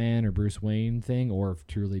 Batman or Bruce Wayne thing, or if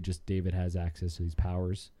truly just David has access to these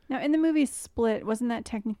powers. Now, in the movie Split, wasn't that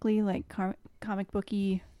technically like comic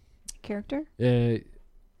booky character? I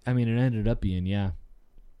mean, it ended up being, yeah.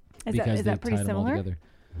 Is that pretty similar?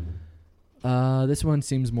 This one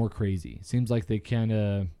seems more crazy. Seems like they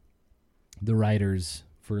the writers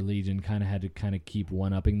for Legion kind of had to keep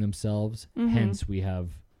one-upping themselves. Mm-hmm. Hence, we have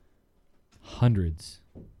hundreds,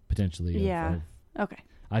 potentially. Yeah. Okay.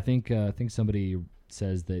 I think somebody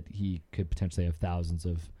says that he could potentially have thousands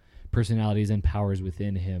of personalities and powers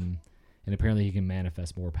within him, and apparently he can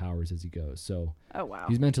manifest more powers as he goes. So, oh wow,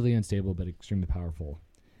 he's mentally unstable but extremely powerful.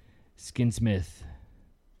 Skinsmith,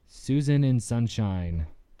 Susan in Sunshine,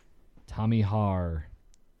 Tommy Har,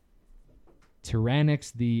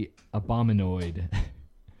 Tyrannix the Abominoid,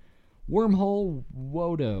 Wormhole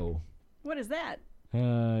Wodo. What is that?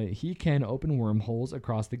 He can open wormholes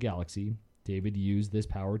across the galaxy. David used this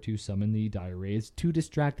power to summon the Dire Wraiths to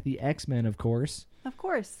distract the X-Men, of course. Of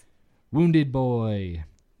course. Wounded Boy,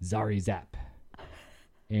 Zari Zap,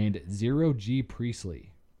 and Zero G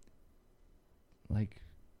Priestley.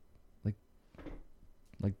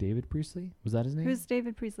 Like David Priestley? Was that his name? Who's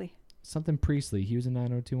David Priestley? Something Priestley. He was in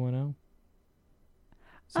 90210.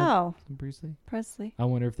 Something Priestley? Presley. I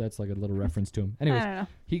wonder if that's like a little reference to him. Anyways, I don't know.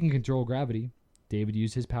 he can control gravity. David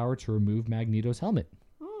used his power to remove Magneto's helmet.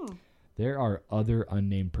 There are other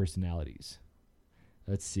unnamed personalities.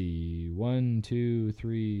 Let's see. 1, 2,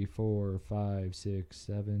 3, 4, 5, 6,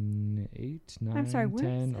 7, 8, 9,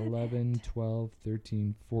 10, 11, 12,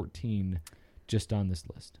 13, 14 just on this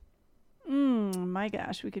list. My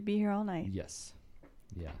gosh, we could be here all night. Yes.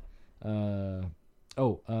 Yeah.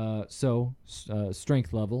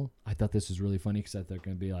 Strength level. I thought this was really funny because I thought they're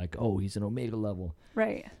going to be like, oh, he's an Omega level.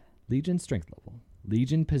 Right. Legion strength level.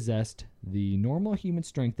 Legion possessed the normal human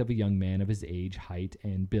strength of a young man of his age, height,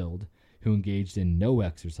 and build who engaged in no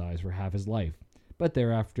exercise for half his life, but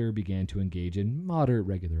thereafter began to engage in moderate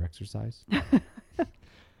regular exercise.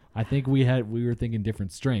 I think we were thinking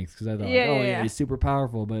different strengths because I thought, he's super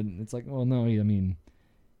powerful, but it's like, well, no,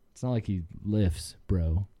 it's not like he lifts,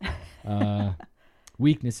 bro.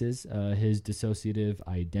 Weaknesses, his dissociative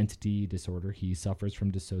identity disorder. He suffers from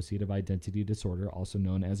dissociative identity disorder, also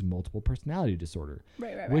known as multiple personality disorder,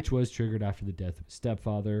 which was triggered after the death of his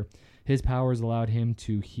stepfather. His powers allowed him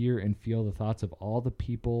to hear and feel the thoughts of all the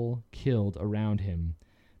people killed around him.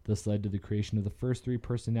 This led to the creation of the first 3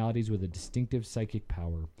 personalities with a distinctive psychic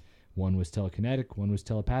power. One was telekinetic, one was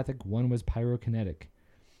telepathic, one was pyrokinetic.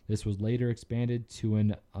 This was later expanded to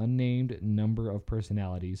an unnamed number of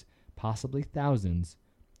personalities, possibly thousands,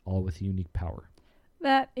 all with unique power.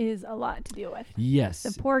 That is a lot to deal with. Yes.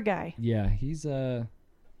 The poor guy. Yeah, he's a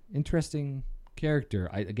interesting character.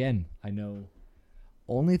 I know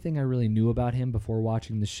only thing I really knew about him before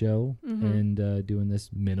watching the show and doing this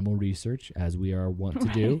minimal research, as we are wont to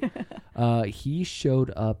do. He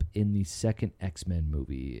showed up in the second X-Men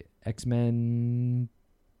movie. X-Men...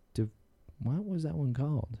 what was that one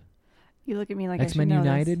called? You look at me like X-Men I should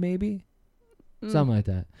know United, this. maybe? Something like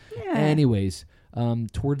that. Yeah. Anyways,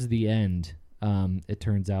 towards the end, it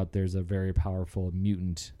turns out there's a very powerful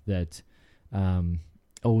mutant that,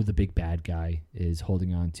 the big bad guy is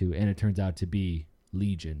holding on to, and it turns out to be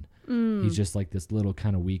Legion. He's just like this little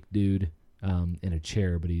kind of weak dude in a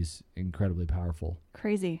chair, but he's incredibly powerful.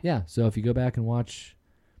 Crazy. Yeah, so if you go back and watch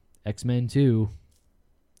X-Men 2,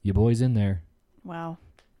 your boy's in there. Wow.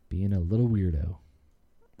 Being a little weirdo.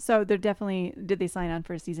 So they're definitely... Did they sign on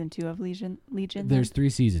for season 2 of Legion? There's 3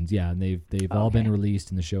 seasons, yeah, and they've all been released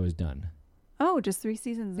and the show is done. Oh, just 3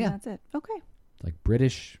 seasons and that's it. Okay. Like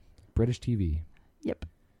British TV. Yep.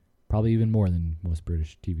 Probably even more than most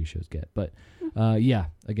British TV shows get. But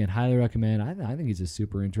again, highly recommend. I think he's a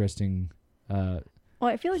super interesting I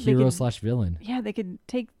feel like hero / villain. Yeah, they could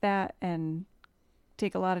take that and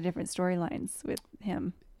take a lot of different storylines with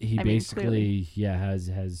him. He basically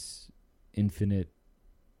has infinite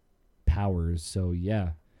powers. So yeah,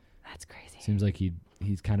 that's crazy. Seems like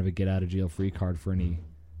he's kind of a get out of jail free card for any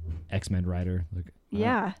X-Men writer. Like,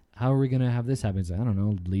 how are we gonna have this happen? It's like, I don't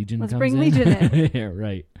know. Legion. Let's comes bring in. Legion in. Yeah,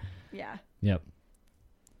 right. Yeah. Yep.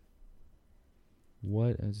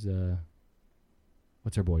 What's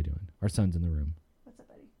our boy doing? Our son's in the room. What's up,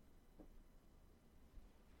 buddy?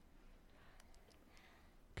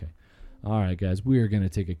 Okay. All right, guys. We are going to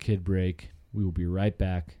take a kid break. We will be right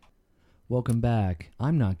back. Welcome back.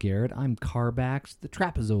 I'm not Garrett. I'm Carbax the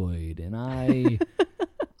Trapezoid, and I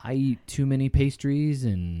eat too many pastries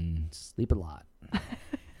and sleep a lot.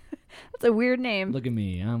 That's a weird name. Look at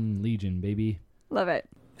me. I'm Legion, baby. Love it.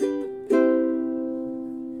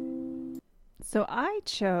 So I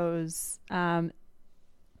chose to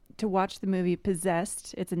watch the movie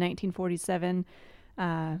Possessed. It's a 1947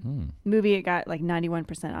 movie. It got like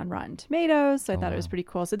 91% on Rotten Tomatoes, so I thought it was pretty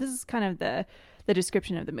cool. So this is kind of the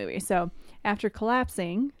description of the movie. So after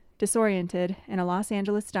collapsing, disoriented, in a Los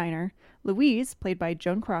Angeles diner, Louise, played by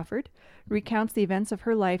Joan Crawford, recounts the events of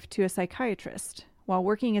her life to a psychiatrist. While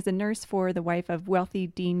working as a nurse for the wife of wealthy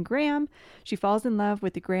Dean Graham, she falls in love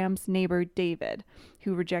with the Graham's neighbor, David,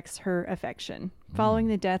 who rejects her affection. Following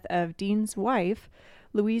the death of Dean's wife,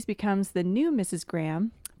 Louise becomes the new Mrs.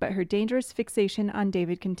 Graham, but her dangerous fixation on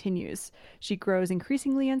David continues. She grows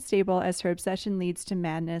increasingly unstable as her obsession leads to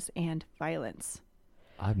madness and violence.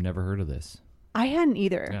 I've never heard of this. I hadn't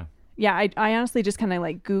either. Yeah, I honestly just kind of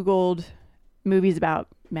like Googled movies about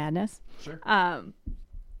madness. Sure.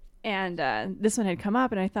 And this one had come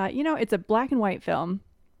up, and I thought, it's a black and white film.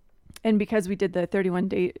 And because we did the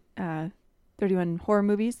 31 horror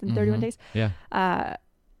movies in 31 days,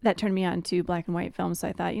 that turned me on to black and white films. So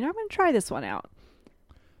I thought, I'm going to try this one out.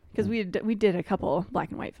 Because we did a couple black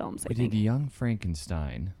and white films, I think. We did Young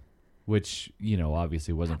Frankenstein, which,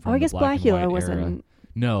 obviously wasn't from I guess the black Blackula and white wasn't. era.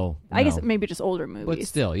 No. I guess maybe just older movies. But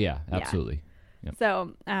still, yeah, absolutely. Yep.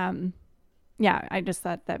 So, I just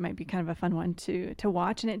thought that might be kind of a fun one to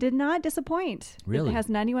watch, and it did not disappoint. Really? It has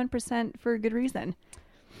 91% for a good reason.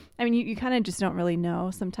 I mean, you kind of just don't really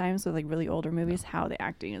know sometimes with like really older movies how the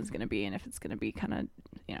acting is going to be and if it's going to be kind of,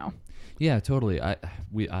 Yeah, totally.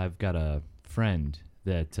 I've got a friend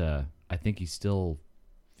that I think he still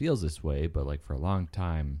feels this way, but like for a long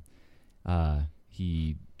time,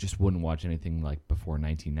 he just wouldn't watch anything like before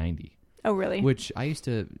 1990. Oh, really? Which I used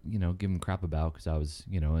to, give him crap about because I was,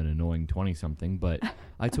 an annoying 20-something. But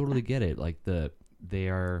I totally get it. Like they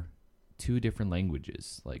are two different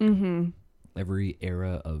languages. Like every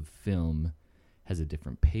era of film has a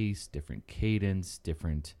different pace, different cadence,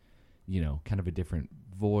 different, kind of a different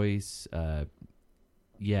voice. So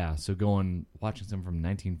watching something from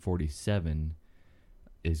 1947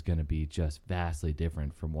 is going to be just vastly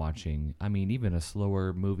different from watching, even a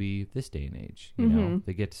slower movie this day and age. You know,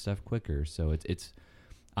 they get to stuff quicker. So it's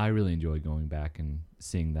I really enjoy going back and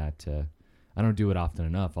seeing that. I don't do it often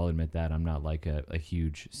enough. I'll admit that. I'm not like a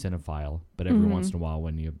huge cinephile, but every once in a while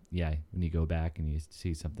when you go back and you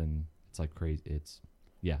see something, it's like crazy. It's,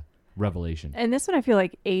 revelation. And this one I feel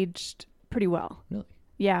like aged pretty well. Really?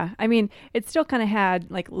 Yeah. I mean, it still kind of had,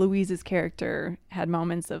 like, Louise's character had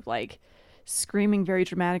moments of, like, screaming very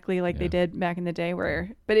dramatically like they did back in the day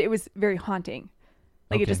but it was very haunting.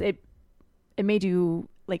 Like, it made you,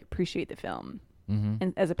 like, appreciate the film.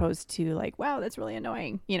 And as opposed to like, wow, that's really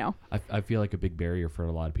annoying, I feel like a big barrier for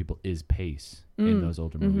a lot of people is pace in those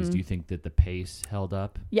older movies. Do you think that the pace held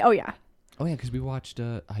up? Yeah. Oh, yeah. Oh, yeah, because we watched,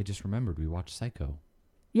 I just remembered, we watched Psycho.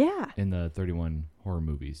 Yeah. In the 31 horror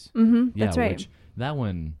movies. Yeah, that's right. Which, that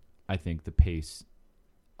one, I think the pace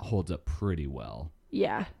holds up pretty well.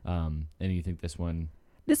 Yeah. And you think this one?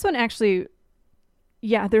 This one actually,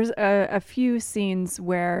 there's a few scenes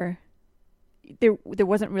where there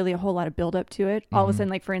wasn't really a whole lot of build up to it. All of a sudden,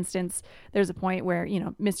 like for instance, there's a point where,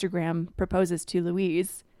 Mr. Graham proposes to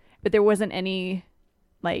Louise, but there wasn't any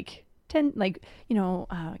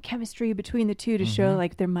chemistry between the two to show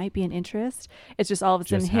like there might be an interest. It's just all of a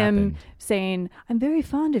sudden him saying, "I'm very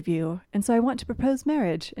fond of you, and so I want to propose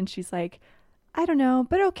marriage." And she's like, "I don't know,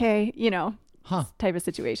 but okay," type of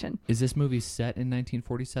situation. Is this movie set in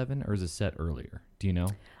 1947 or is it set earlier? Do you know?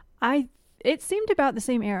 It seemed about the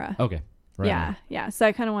same era. Okay. Right yeah. Yeah. So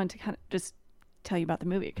I kind of wanted to just tell you about the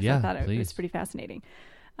movie because I thought it was pretty fascinating.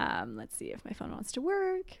 Let's see if my phone wants to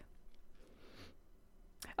work.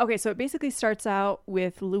 Okay. So it basically starts out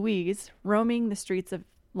with Louise roaming the streets of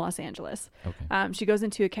Los Angeles. Okay. She goes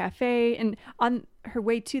into a cafe, and on her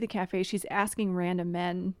way to the cafe, she's asking random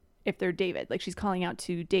men if they're David. Like she's calling out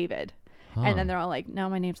to David. And then they're all like, "No,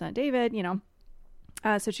 my name's not David,"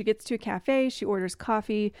 So she gets to a cafe, she orders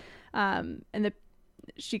coffee, and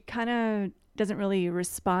she kind of doesn't really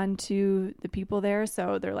respond to the people there.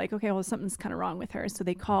 So they're like, okay, well, something's kind of wrong with her. So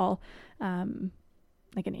they call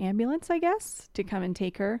like an ambulance, I guess, to come and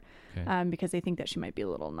take her because they think that she might be a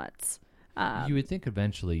little nuts. You would think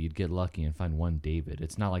eventually you'd get lucky and find one David.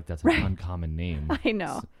 It's not like that's an uncommon name. I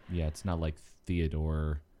know. It's not like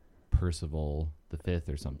Theodore Percival the Fifth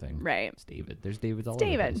or something. Right. It's David. There's Davids all over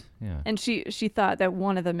the David. place. Yeah. And she thought that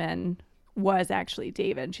one of the men was actually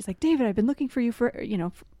David. And she's like, "David, I've been looking for you for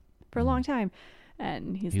a long time."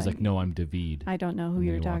 And he's like, "No, I'm David. I don't know who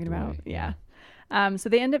you're talking about." Yeah. So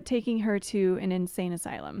they end up taking her to an insane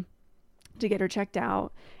asylum to get her checked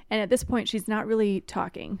out. And at this point, she's not really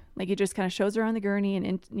talking. Like, it just kind of shows her on the gurney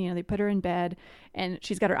and they put her in bed and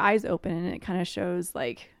she's got her eyes open, and it kind of shows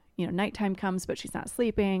like, nighttime comes, but she's not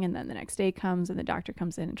sleeping. And then the next day comes and the doctor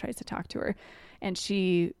comes in and tries to talk to her, and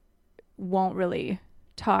she won't really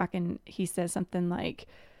talk. And he says something like,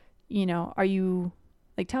 "Are you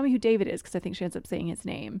like, tell me who David is?" Because I think she ends up saying his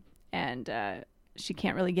name, and she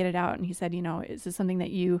can't really get it out. And he said, "Is this something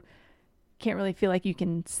that you can't really feel like you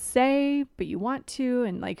can say, but you want to?"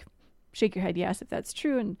 And like, shake your head yes if that's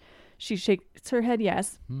true. And she shakes her head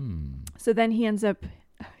yes. So then he ends up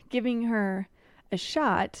giving her a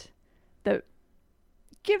shot that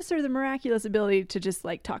gives her the miraculous ability to just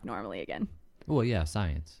like talk normally again. Well, yeah,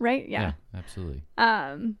 science. Right? Yeah. Absolutely.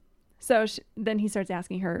 So then he starts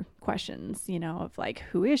asking her questions, of like,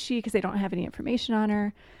 who is she? Because they don't have any information on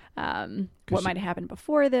her. What might have happened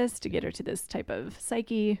before this to get her to this type of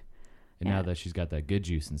psyche. And now that she's got that good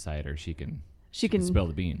juice inside her, she can spill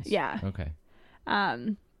the beans. Yeah. Okay.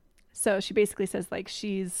 So she basically says like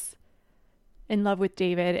she's in love with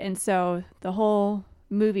David, and so the whole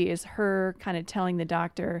movie is her kind of telling the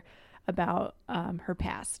doctor about her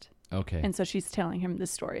past. Okay. And so she's telling him the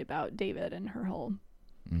story about David and her whole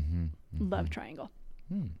love triangle.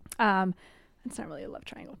 It's not really a love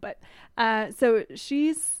triangle, but so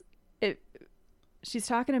she's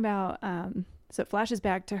talking about so it flashes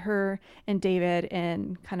back to her and David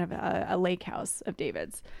in kind of a lake house of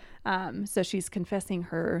David's. So she's confessing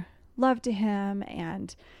her love to him,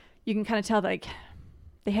 and you can kind of tell like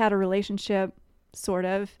they had a relationship sort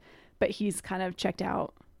of, but he's kind of checked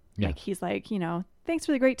out. Yeah. Like he's like, thanks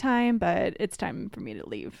for the great time, but it's time for me to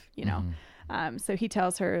leave, So he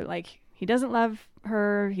tells her like he doesn't love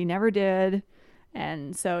her, he never did.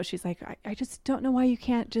 And so she's like, I just don't know why you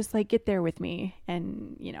can't just like get there with me.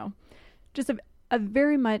 And, just a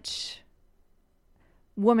very much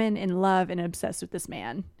woman in love and obsessed with this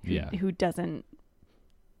man who doesn't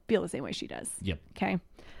feel the same way she does. Yep. Okay.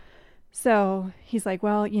 So he's like,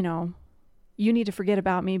 well, you need to forget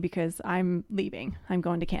about me because I'm leaving. I'm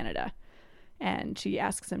going to Canada. And she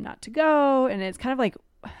asks him not to go. And it's kind of like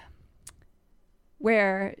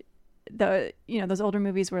where those older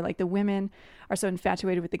movies where like the women are so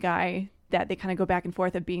infatuated with the guy that they kind of go back and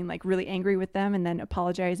forth of being like really angry with them and then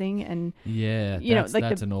apologizing. And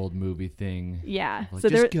that's an old movie thing. Yeah. Like, so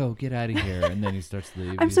just go, get out of here. And then he starts to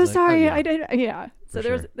leave. I'm so sorry. I did. Yeah. So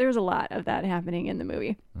there's a lot of that happening in the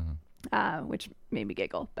movie, which made me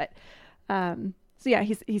giggle. But so yeah,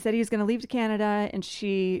 he said he was going to leave to Canada, and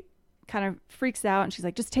she kind of freaks out and she's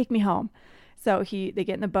like, just take me home. So they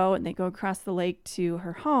get in the boat and they go across the lake to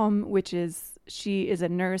her home, she is a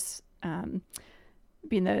nurse,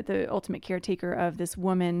 being the ultimate caretaker of this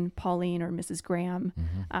woman, Pauline or Mrs. Graham,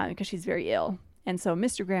 because she's very ill. And so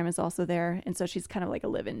Mr. Graham is also there. And so she's kind of like a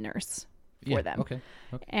live-in nurse for them. Okay.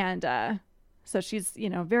 And so she's,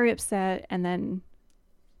 very upset. And then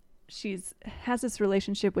has this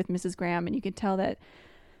relationship with Mrs. Graham, and you can tell that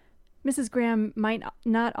Mrs. Graham might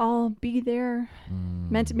not all be there,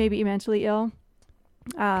 maybe mentally ill,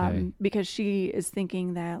 because she is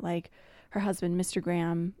thinking that like her husband, Mr.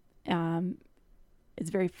 Graham, is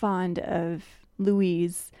very fond of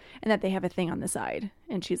Louise, and that they have a thing on the side.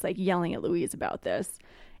 And she's like yelling at Louise about this.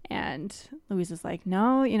 And Louise is like,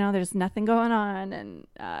 no, there's nothing going on. And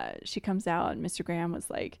she comes out, and Mr. Graham was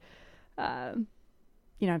like,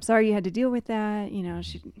 I'm sorry you had to deal with that.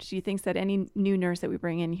 She thinks that any new nurse that we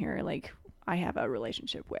bring in here, like I have a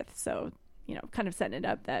relationship with. So, kind of setting it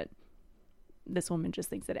up that this woman just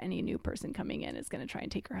thinks that any new person coming in is going to try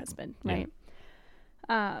and take her husband. Right.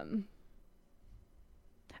 Yeah.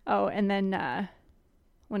 And then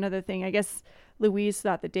one other thing, I guess Louise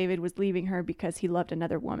thought that David was leaving her because he loved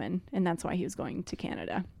another woman, and that's why he was going to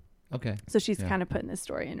Canada. Okay. So she's kind of putting this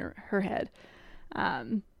story in her head.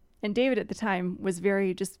 And David at the time was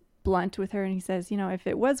very just blunt with her. And he says, if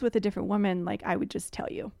it was with a different woman, like I would just tell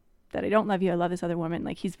you that I don't love you. I love this other woman.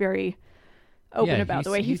 Like he's very open about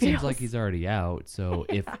the way he feels. Seems like he's already out. So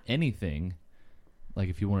if anything, like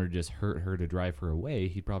if you wanted to just hurt her to drive her away,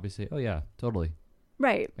 he'd probably say, oh yeah, totally.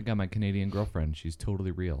 Right. I got my Canadian girlfriend. She's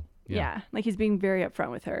totally real. Yeah. Like he's being very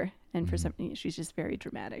upfront with her. And for something, she's just very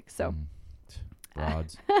dramatic. So.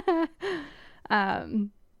 Broads.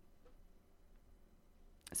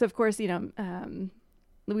 So of course,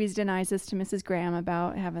 Louise denies this to Mrs. Graham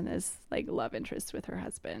about having this like love interest with her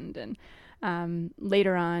husband. And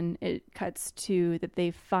later on, it cuts to that they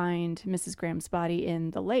find Mrs. Graham's body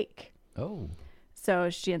in the lake. Oh. So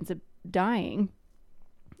she ends up dying.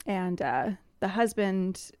 And the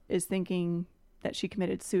husband is thinking that she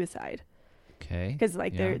committed suicide. Okay. Because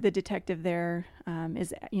like the detective there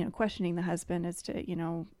is, questioning the husband as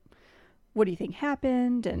to, what do you think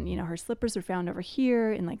happened? And, her slippers are found over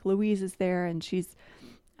here, and like Louise is there, and she's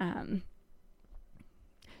kind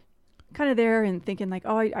of there and thinking like,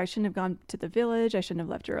 oh, I shouldn't have gone to the village. I shouldn't have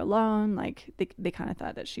left her alone. Like they kind of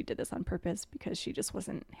thought that she did this on purpose because she just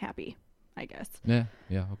wasn't happy, I guess. Yeah.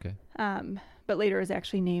 Yeah. Okay. But later it was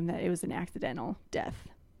actually named that it was an accidental death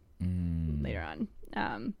later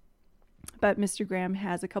on. But Mr. Graham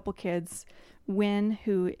has a couple kids, Wynn,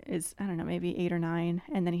 who is, I don't know, maybe 8 or 9.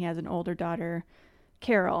 And then he has an older daughter,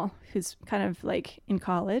 Carol, who's kind of like in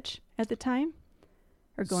college at the time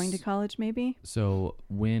or going to college maybe. So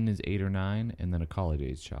Wynn is 8 or 9 and then a college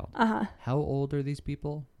age child. Uh-huh. How old are these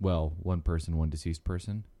people? Well, one person, one deceased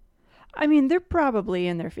person. I mean, they're probably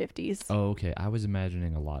in their 50s. Oh, okay. I was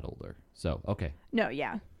imagining a lot older. So, okay. No,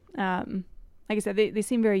 yeah. Like I said, they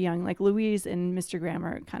seem very young. Like Louise and Mr. Graham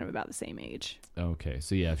are kind of about the same age. Okay.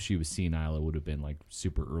 So yeah, if she was senile, it would have been like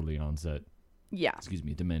super early onset. Yeah.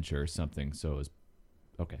 Dementia or something. So it was,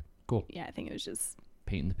 okay, cool. Yeah, I think it was just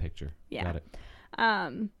painting the picture. Yeah. Got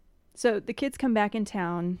it. So the kids come back in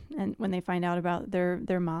town, and when they find out about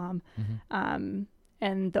their mom,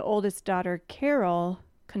 and the oldest daughter, Carol,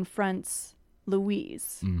 confronts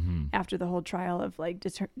Louise after the whole trial of like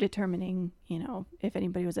determining, if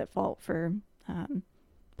anybody was at fault for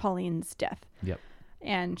Pauline's death. Yep.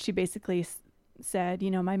 And she basically said,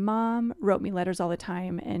 my mom wrote me letters all the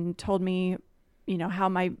time and told me, how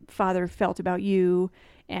my father felt about you.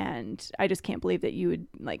 And I just can't believe that you would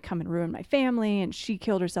like come and ruin my family. And she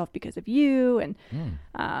killed herself because of you. And,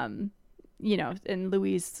 and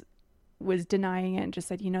Louise was denying it and just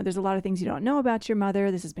said, there's a lot of things you don't know about your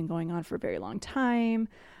mother. This has been going on for a very long time.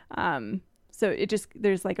 So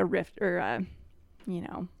there's like a rift or, I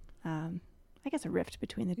guess a rift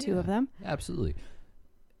between the two of them. Absolutely.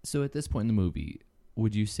 So at this point in the movie,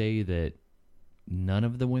 would you say that none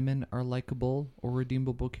of the women are likable or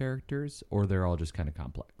redeemable characters, or they're all just kind of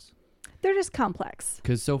complex? They're just complex.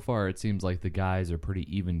 Because so far it seems like the guys are pretty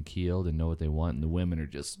even-keeled and know what they want, and the women are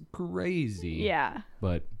just crazy. Yeah.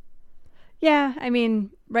 But... yeah, I mean,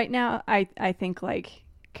 right now, I think, like,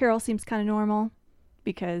 Carol seems kind of normal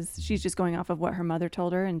because she's just going off of what her mother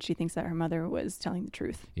told her, and she thinks that her mother was telling the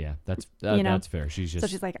truth. Yeah, that's fair. She's just... so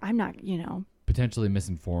she's like, I'm not, potentially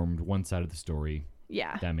misinformed, one side of the story.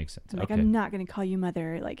 Yeah. That makes sense. Like, I'm not going to call you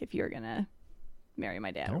mother, like, if you're going to marry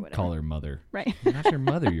my dad or whatever. Don't call her mother. Right. You're not your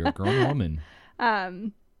mother. You're a grown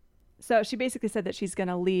woman. So she basically said that she's going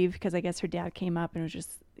to leave because I guess her dad came up and was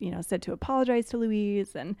just, said to apologize to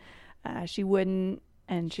Louise, and she wouldn't.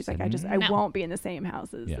 And she's like, I won't be in the same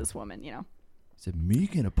house as this woman, Said,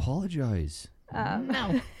 Megan, apologize.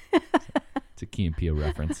 No. It's a Key and Peele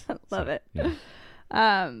reference. Love it. Yeah.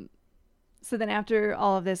 So then after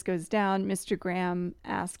all of this goes down, Mr. Graham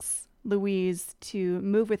asks Louise to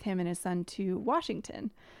move with him and his son to Washington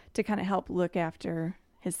to kind of help look after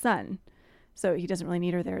his son. So he doesn't really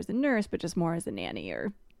need her there as a nurse, but just more as a nanny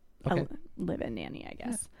or a live-in nanny, I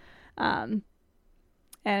guess. Yeah.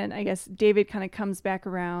 And I guess David kind of comes back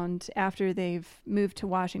around after they've moved to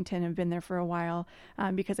Washington and been there for a while,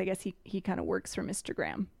 because I guess he kind of works for Mr.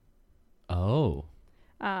 Graham. Oh.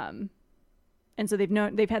 And so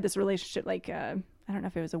they've had this relationship, like, I don't know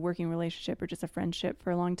if it was a working relationship or just a friendship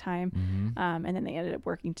for a long time. Mm-hmm. And then they ended up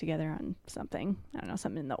working together on something, I don't know,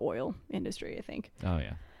 something in the oil industry, I think. Oh,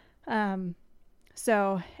 yeah.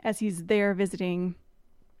 So as he's there visiting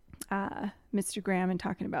Mr. Graham and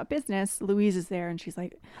talking about business, Louise is there and she's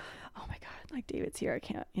like, oh my God, like David's here. I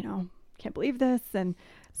can't believe this. And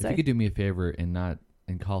so if you could do me a favor and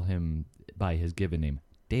call him by his given name,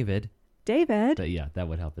 David. That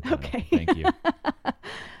would help the title. Okay. Thank you.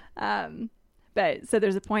 But so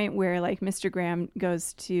there's a point where like Mr. Graham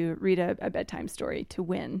goes to read a bedtime story to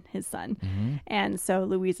Win, his son. Mm-hmm. And so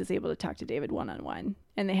Louise is able to talk to David one-on-one,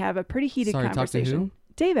 and they have a pretty heated conversation. Talk to who?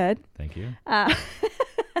 David. Thank you.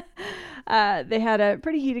 They had a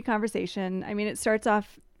pretty heated conversation. I mean, it starts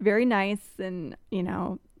off very nice and,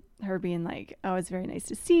 her being like, oh, it's very nice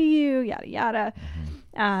to see you, yada, yada.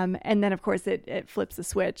 Mm-hmm. And then of course it flips a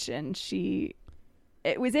switch, and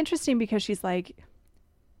it was interesting because she's like,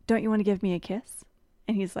 don't you want to give me a kiss?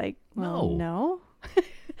 And he's like, well, no.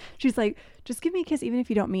 She's like, just give me a kiss even if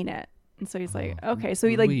you don't mean it. And so he's like, okay. So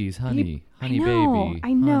he Louise, honey, baby.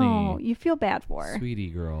 I know. Honey, you feel bad for her. Sweetie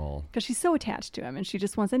girl. Because she's so attached to him and she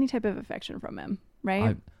just wants any type of affection from him,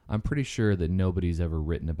 right? I'm pretty sure that nobody's ever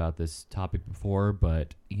written about this topic before,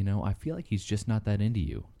 but, I feel like he's just not that into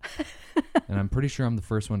you. And I'm pretty sure I'm the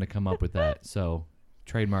first one to come up with that. So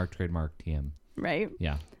trademark TM. Right?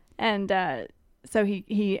 Yeah. And so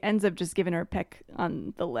he ends up just giving her a peck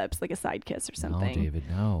on the lips, like a side kiss or something. No, David,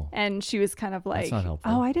 no. And she was kind of like, that's not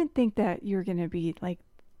helpful. oh, I didn't think that you were going to be like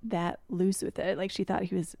that loose with it. Like she thought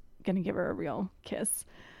he was going to give her a real kiss.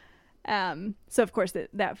 So of course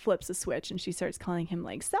that flips a switch and she starts calling him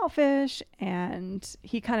like selfish, and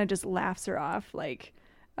he kind of just laughs her off like,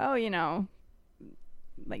 oh,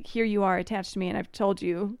 like here you are attached to me and I've told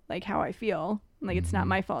you like how I feel. Like it's not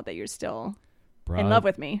my fault that you're still in love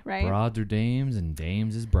with me, right? Broads are dames and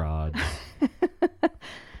dames is broads.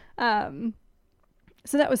 So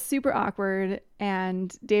that was super awkward,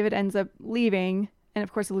 and David ends up leaving, and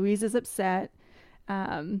of course Louise is upset.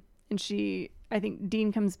 And I think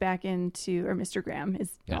Dean comes back into, or Mr. Graham is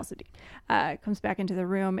also Dean, comes back into the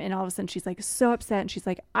room, and all of a sudden she's like so upset, and she's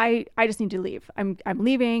like, I just need to leave. I'm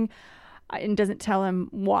leaving, and doesn't tell him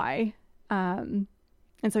why. And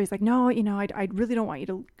so he's like, no, I really don't want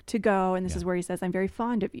you to go. And this is where he says, I'm very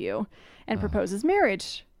fond of you, and proposes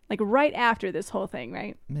marriage, like right after this whole thing,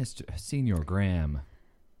 right? Mr. Senor Graham,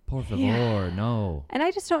 por favor, no. And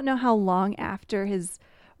I just don't know how long after his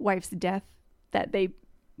wife's death that they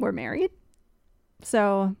were married.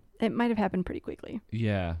 So it might have happened pretty quickly.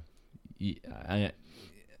 Yeah.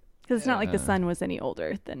 Because it's not like the son was any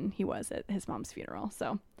older than he was at his mom's funeral.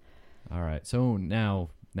 So. All right. So now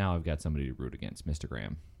I've got somebody to root against, Mr.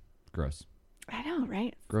 Graham. Gross. I know,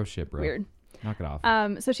 right? Gross shit, bro. Weird. Knock it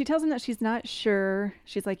off. So she tells him that she's not sure.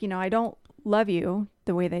 She's like, I don't love you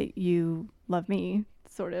the way that you love me,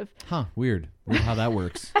 sort of. Huh. Weird how that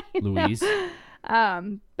works, Louise.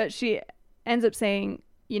 But she ends up saying,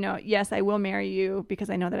 yes, I will marry you because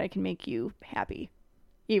I know that I can make you happy.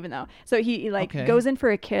 Even though. So he goes in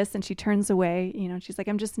for a kiss and she turns away, she's like,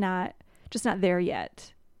 I'm just not there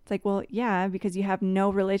yet. It's like, well, yeah, because you have no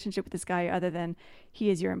relationship with this guy other than he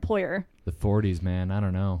is your employer. The 40s, man. I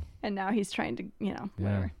don't know. And now he's trying to,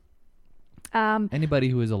 whatever. Anybody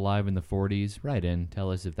who is alive in the 40s, write in. Tell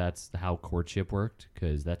us if that's how courtship worked,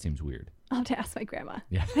 because that seems weird. I'll have to ask my grandma.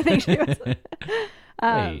 Yeah. I think she was.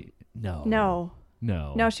 Wait, no.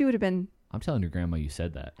 No, she would have been. I'm telling your grandma you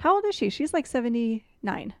said that. How old is she? She's like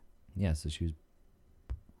 79. Yeah, so she was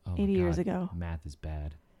 80 years ago. Math is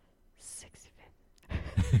bad.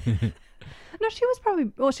 65. No, she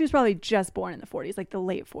was probably just born in the 40s, like the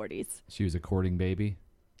late 40s. She was a courting baby?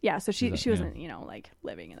 Yeah, so she wasn't, like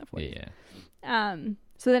living in the 40s. Yeah.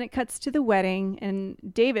 So then it cuts to the wedding and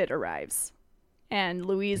David arrives. And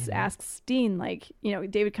Louise asks Dean,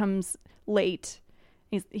 David comes late.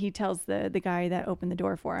 He tells the guy that opened the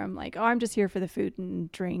door for him, I'm just here for the food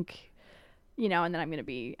and drink, and then I'm going to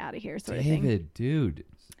be out of here sort of thing. David, dude.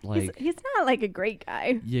 He's not like a great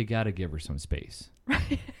guy. You got to give her some space.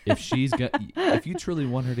 If you truly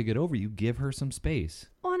want her to get over you, give her some space.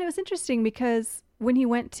 Well, and it was interesting because when he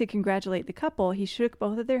went to congratulate the couple, he shook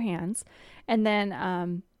both of their hands, and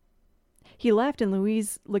then he left, and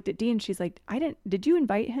Louise looked at Dean. She's like, did you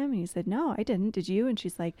invite him? And he said, no, I didn't. Did you? And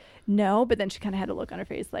she's like, no. But then she kind of had a look on her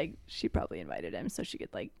face like she probably invited him so she could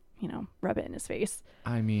rub it in his face.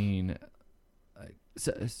 I mean,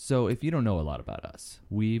 so if you don't know a lot about us,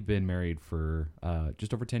 we've been married for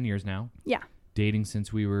just over 10 years now. Yeah. Dating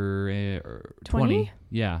since we were 20.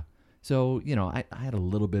 Yeah. So, I had a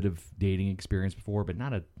little bit of dating experience before, but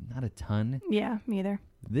not a ton. Yeah, me either.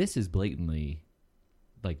 This is blatantly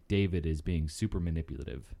like David is being super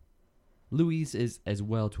manipulative. Louise is as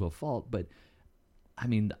well to a fault, but I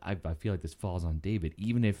mean, I feel like this falls on David.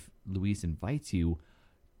 Even if Louise invites you,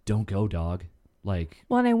 don't go, dog.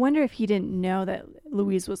 Well, and I wonder if he didn't know that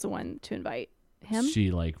Louise was the one to invite him.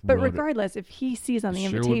 But regardless, if he sees on the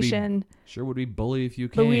invitation, would be bully if you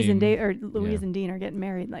came. Louise and Dean are getting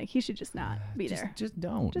married. He should just not be there. Just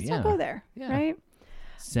don't. Just don't go there. Yeah. Right.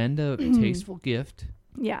 Send a tasteful gift.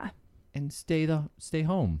 Yeah. And stay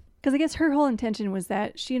home. Because I guess her whole intention was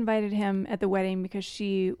that she invited him at the wedding because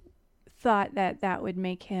she thought that would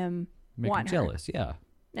make him want her. Jealous. Yeah.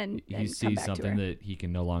 And he sees something that he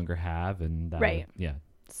can no longer have, and that, right. Yeah.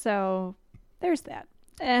 So there's that.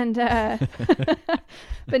 And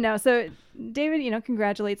but no, so David,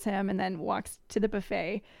 congratulates him and then walks to the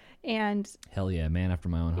buffet, and hell yeah, man after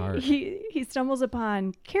my own heart. He stumbles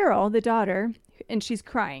upon Carol, the daughter, and she's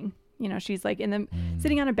crying. She's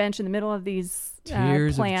sitting on a bench in the middle of these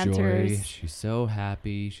tears planters. Of joy. She's so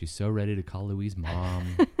happy. She's so ready to call Louise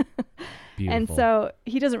mom. Beautiful. And so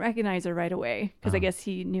he doesn't recognize her right away because I guess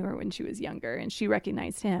he knew her when she was younger, and she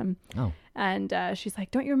recognized him. Oh. And she's like,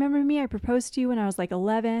 don't you remember me? I proposed to you when I was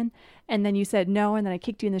 11, and then you said no, and then I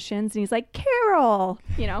kicked you in the shins. And he's like, Carol,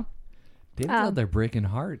 David's out there breaking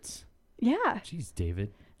hearts. Yeah. Jeez,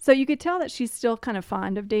 David. So you could tell that she's still kind of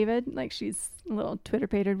fond of David. She's a little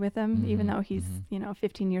Twitter-pated with him, even though he's,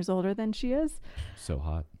 15 years older than she is. So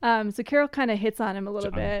hot. So Carol kind of hits on him a little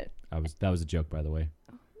bit. That was a joke, by the way.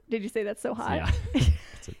 Did you say that's so hot? Yeah.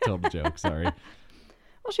 It's a total joke. Sorry.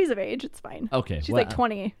 Well, she's of age. It's fine. Okay. She's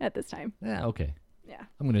 20 at this time. Yeah. Okay. Yeah.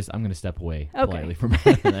 I'm gonna step away politely from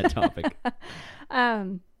that topic.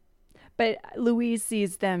 But Louise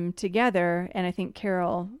sees them together, and I think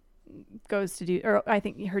Carol goes to or I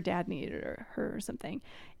think her dad needed her or something,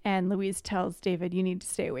 and Louise tells David, "You need to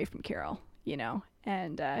stay away from Carol,"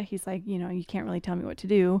 and he's like, "You can't really tell me what to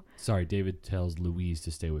do." Sorry, David tells Louise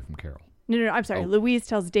to stay away from Carol. No, I'm sorry. Louise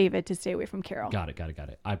tells David to stay away from Carol. Got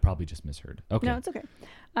it. I probably just misheard. Okay. No, it's okay.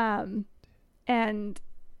 And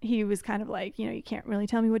he was kind of like, you can't really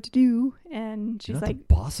tell me what to do. And she's like,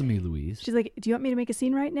 the boss of me, Louise. She's like, do you want me to make a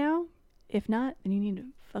scene right now? If not, then you need to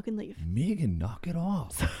fucking leave. Megan, knock it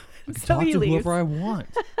off. I can So talk he to leaves. whoever I want.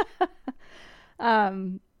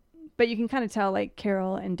 But you can kind of tell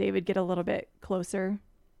Carol and David get a little bit closer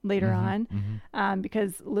later on,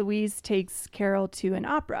 because Louise takes Carol to an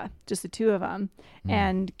opera, just the two of them,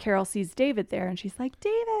 and Carol sees David there, and she's like,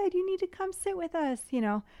 David, you need to come sit with us,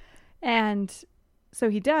 and So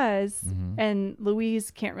he does, and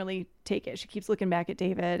Louise can't really take it. She keeps looking back at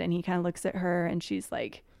David, and he kind of looks at her, and she's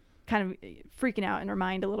like kind of freaking out in her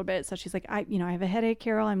mind a little bit. So she's like, I have a headache,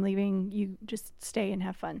 Carol. I'm leaving. You just stay and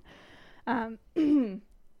have fun.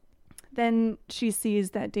 Then she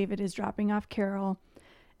sees that David is dropping off Carol,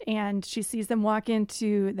 and she sees them walk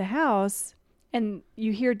into the house, and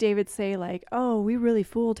you hear David say like, oh, we really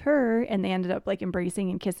fooled her. And they ended up like embracing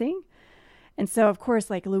and kissing. And so, of course,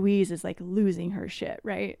 like Louise is like losing her shit,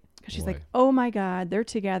 right? Because she's like, oh, my God, they're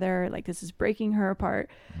together. Like, this is breaking her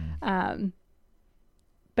apart. But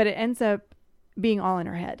it ends up being all in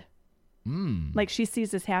her head. Like, she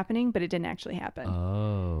sees this happening, but it didn't actually happen.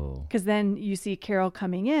 Oh. Because then you see Carol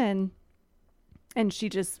coming in, and she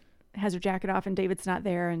just has her jacket off, and David's not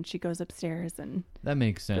there, and she goes upstairs. And that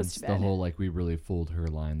makes sense. The whole, like, we really fooled her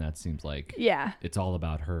line, that seems like it's all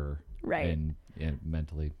about her. Right. And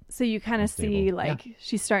mentally. So you kind of see like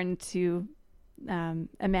she's starting to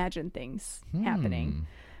imagine things happening.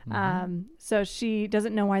 So she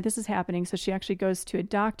doesn't know why this is happening. So she actually goes to a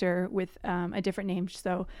doctor with a different name.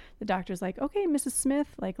 So the doctor's like, okay, Mrs. Smith,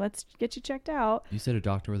 like, let's get you checked out. You said a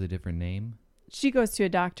doctor with a different name? She goes to a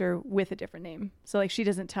doctor with a different name. So like she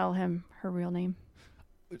doesn't tell him her real name.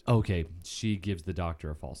 Okay. She gives the doctor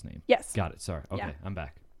a false name. Yes. Got it. Sorry. Okay. I'm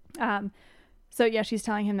back. So yeah, she's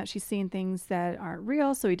telling him that she's seeing things that aren't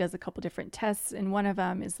real. So he does a couple different tests. And one of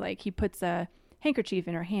them is like, he puts a handkerchief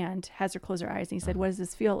in her hand, has her close her eyes. And he said, what does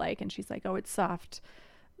this feel like? And she's like, oh, it's soft,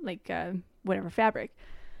 like whatever fabric.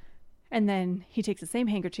 And then he takes the same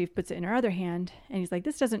handkerchief, puts it in her other hand. And he's like,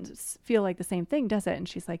 this doesn't feel like the same thing, does it? And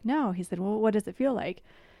she's like, no. He said, well, what does it feel like?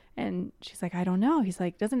 And she's like, I don't know. He's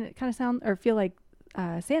like, doesn't it kind of sound or feel like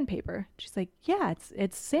sandpaper? She's like, yeah,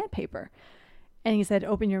 it's sandpaper. And he said,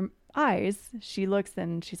 open your eyes. She looks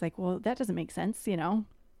and she's like, well, that doesn't make sense, you know?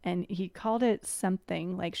 And he called it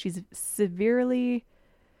something like she's severely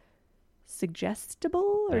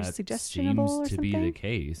suggestible or suggestionable or something. Seems to be the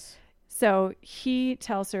case. So he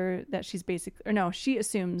tells her that she's she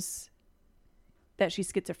assumes that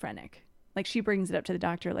she's schizophrenic. Like she brings it up to the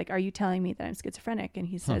doctor, like, are you telling me that I'm schizophrenic? And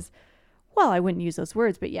he says, well, I wouldn't use those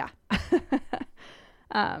words, but yeah.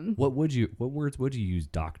 What words would you use,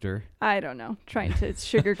 doctor? I don't know. Trying to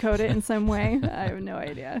sugarcoat it in some way. I have no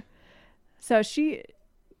idea. So she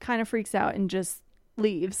kind of freaks out and just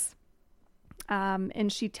leaves.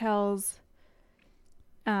 And she tells...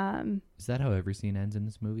 Is that how every scene ends in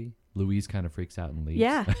this movie? Louise kind of freaks out and leaves?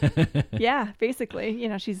 Yeah. Yeah, basically. You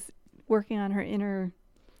know, she's working on her inner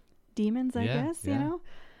demons, I guess, you know?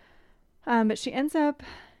 But she ends up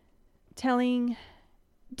telling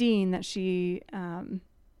Dean that she's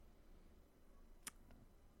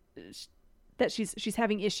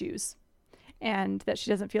having issues and that she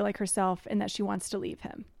doesn't feel like herself and that she wants to leave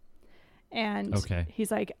him. And he's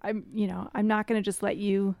like, I'm not going to just let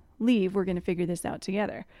you leave. We're going to figure this out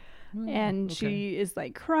together. And she is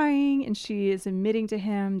like crying and she is admitting to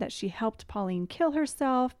him that she helped Pauline kill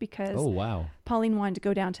herself because Pauline wanted to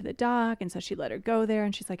go down to the dock. And so she let her go there.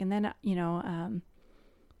 And she's like, and then,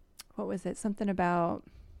 what was it? Something about,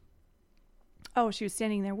 she was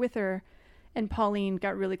standing there with her and Pauline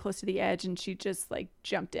got really close to the edge and she just like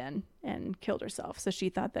jumped in and killed herself. So she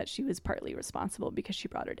thought that she was partly responsible because she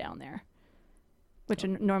brought her down there, which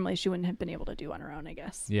normally she wouldn't have been able to do on her own, I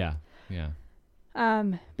guess. Yeah. Yeah.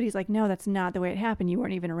 But he's like, no, that's not the way it happened. You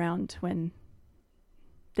weren't even around when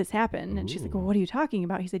this happened. And she's like, well, what are you talking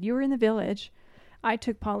about? He said, you were in the village. I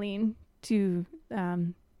took Pauline to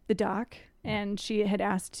the dock and she had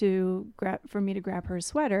asked for me to grab her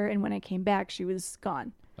sweater. And when I came back, she was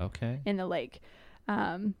gone. Okay. In the lake.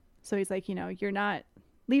 So he's like, you're not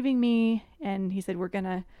leaving me. And he said, we're going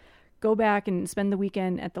to go back and spend the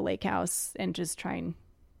weekend at the lake house and just try and,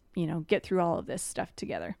 get through all of this stuff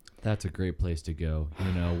together. That's a great place to go,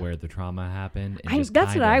 where the trauma happened. And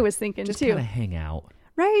that's what I was thinking too. Just kind of hang out.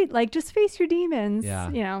 Right. Like just face your demons,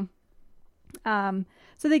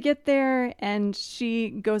 So they get there and she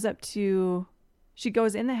goes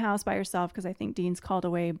in the house by herself because I think Dean's called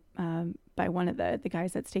away by one of the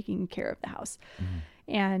guys that's taking care of the house. Mm-hmm.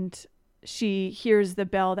 And she hears the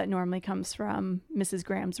bell that normally comes from Mrs.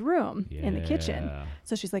 Graham's room in the kitchen.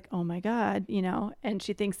 So she's like, oh my God, and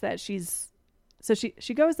she thinks that so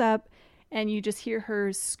she goes up and you just hear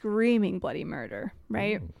her screaming bloody murder,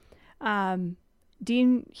 right?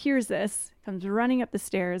 Dean hears this, comes running up the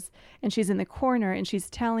stairs, and she's in the corner and she's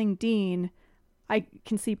telling Dean, I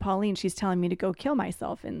can see Pauline, she's telling me to go kill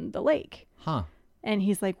myself in the lake. Huh. And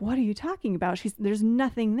he's like, what are you talking about? There's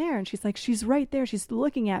nothing there. And she's like, she's right there. She's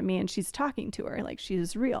looking at me and she's talking to her like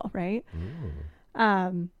she's real, right?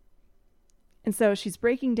 And so she's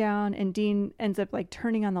breaking down, and Dean ends up like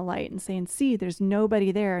turning on the light and saying, "See, there's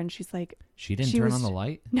nobody there." And she's like, she didn't turn on the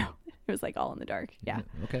light? No, it was like all in the dark. Yeah.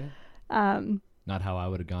 Okay. Not how I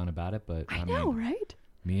would have gone about it, but I know, right?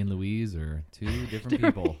 Me and Louise are two different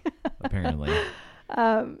people, apparently.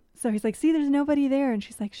 So he's like, "See, there's nobody there." And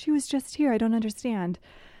she's like, "She was just here. I don't understand."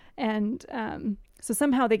 And so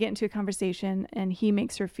somehow they get into a conversation, and he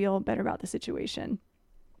makes her feel better about the situation.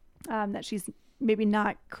 That she's maybe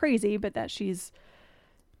not crazy, but that she's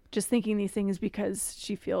just thinking these things because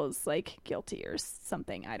she feels like guilty or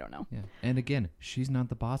something. I don't know. Yeah. And again, she's not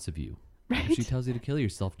the boss of you. Right? If she tells you to kill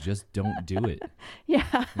yourself, just don't do it.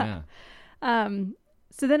 Yeah. Yeah.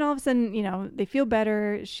 So then all of a sudden, they feel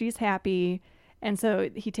better. She's happy. And so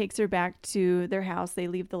he takes her back to their house. They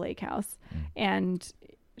leave the lake house. And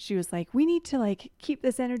she was like, "We need to like keep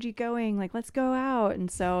this energy going. Like, let's go out." And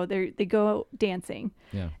so they go dancing.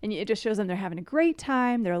 Yeah. And it just shows them they're having a great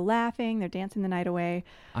time. They're laughing. They're dancing the night away.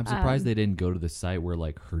 I'm surprised they didn't go to the site where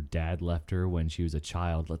like her dad left her when she was a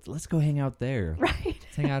child. Let's go hang out there. Right.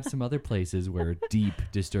 Let's hang out at some other places where deep,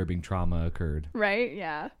 disturbing trauma occurred. Right.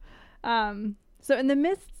 Yeah. So in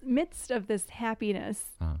the midst of this happiness,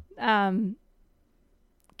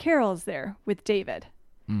 Carol's there with David.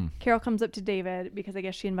 Carol comes up to David because I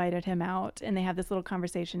guess she invited him out, and they have this little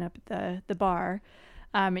conversation up at the bar.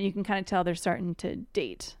 And you can kind of tell they're starting to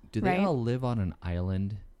date. Do they all live on an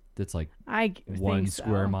island that's like 1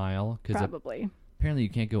 square mile? Probably. Apparently you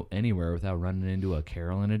can't go anywhere without running into a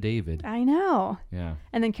Carol and a David. I know. Yeah.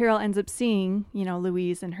 And then Carol ends up seeing,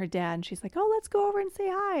 Louise and her dad, and she's like, "Oh, let's go over and say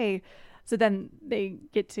hi." So then they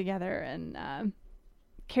get together, and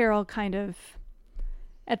Carol kind of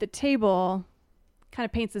at the table kind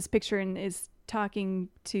of paints this picture and is talking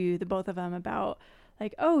to the both of them about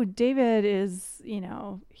like, "Oh, David is,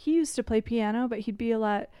 he used to play piano, but he'd be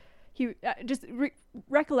just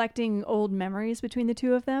recollecting old memories between the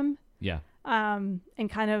two of them." Yeah. And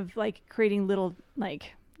kind of like creating little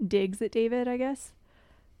like digs at David, I guess.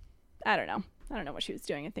 I don't know what she was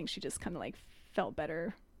doing. I think she just kind of like felt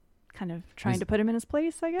better, kind of trying to put him in his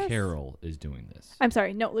place, I guess. Carol is doing this. I'm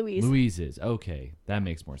sorry. No, Louise. Louise is. Okay. That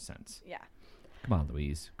makes more sense. Yeah. Come on,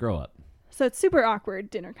 Louise. Grow up. So it's super awkward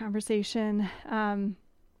dinner conversation. And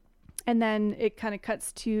then it kind of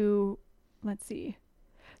cuts to, let's see.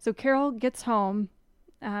 So Carol gets home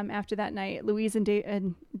after that night. Louise and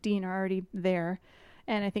Dean are already there.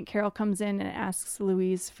 And I think Carol comes in and asks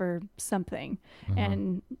Louise for something.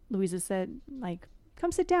 And Louise has said, like,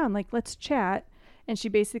 "Come sit down. Like, let's chat." And she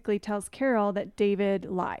basically tells Carol that David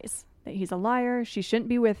lies, that he's a liar. She shouldn't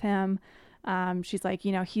be with him. She's like,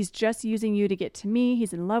 "He's just using you to get to me.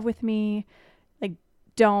 He's in love with me. Like,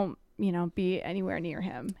 don't, be anywhere near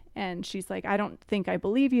him." And she's like, "I don't think I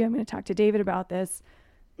believe you. I'm going to talk to David about this."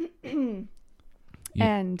 I'm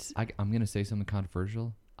going to say something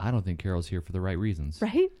controversial. I don't think Carol's here for the right reasons.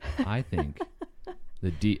 Right? I think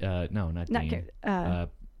not Dean.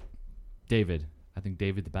 David. I think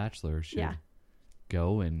David the Bachelor should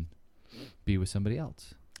go and be with somebody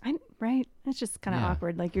else. Right? It's just kind of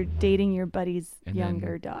awkward. Like you're dating your buddy's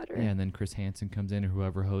younger daughter. Yeah, and then Chris Hansen comes in, or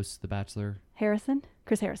whoever hosts The Bachelor.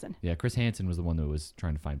 Chris Harrison. Yeah, Chris Hansen was the one that was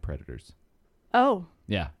trying to find predators. Oh.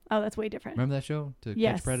 Yeah. Oh, that's way different. Remember that show?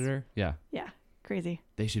 Catch Predator? Yeah. Yeah. Crazy.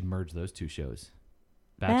 They should merge those two shows.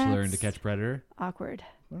 Bachelor and To Catch Predator. Awkward.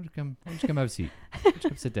 Why don't you come have a seat? Why don't you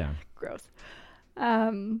come sit down? Gross.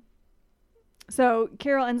 So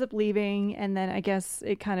Carol ends up leaving, and then I guess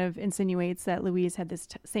it kind of insinuates that Louise had this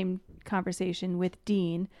same conversation with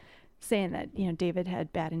Dean, saying that, David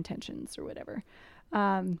had bad intentions or whatever.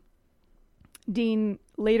 Dean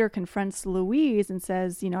later confronts Louise and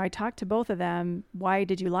says, I talked to both of them. Why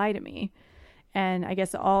did you lie to me? And I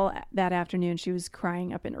guess all that afternoon she was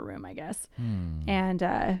crying up in her room, I guess.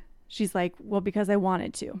 And she's like, "Well, because I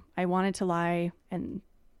wanted to. I wanted to lie, and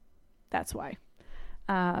that's why."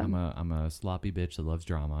 I'm a sloppy bitch that loves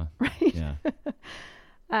drama. Right.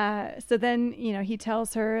 Yeah. So then, he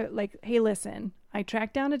tells her like, "Hey, listen, I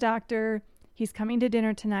tracked down a doctor. He's coming to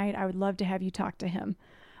dinner tonight. I would love to have you talk to him."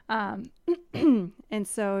 And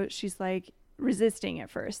so she's like resisting at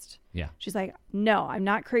first. Yeah. She's like, "No, I'm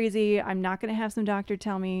not crazy. I'm not going to have some doctor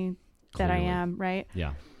tell me that I am." Right.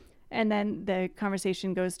 Yeah. And then the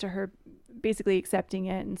conversation goes to her basically accepting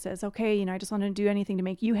it and says, "Okay, I just want to do anything to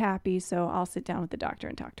make you happy. So I'll sit down with the doctor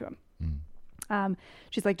and talk to him."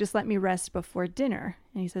 She's like, "Just let me rest before dinner."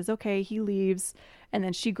 And he says, "Okay." He leaves, and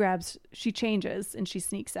then she changes and she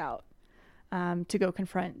sneaks out to go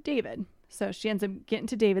confront David. So she ends up getting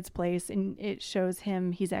to David's place, and it shows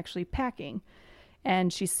him he's actually packing.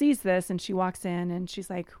 And she sees this, and she walks in, and she's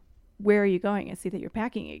like, "Where are you going? I see that you're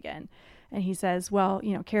packing again." And he says, well,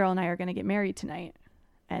 Carol and I are going to get married tonight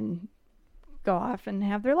and go off and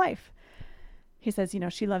have their life. He says,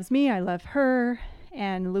 she loves me, I love her.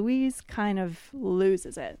 And Louise kind of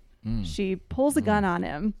loses it. She pulls a gun on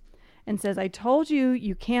him and says, I told you,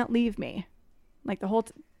 you can't leave me. Like the whole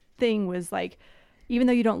thing was like, even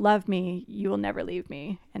though you don't love me, you will never leave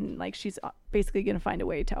me. And like, she's basically going to find a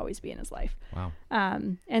way to always be in his life. Wow.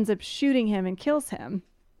 Ends up shooting him and kills him.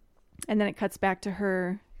 And then it cuts back to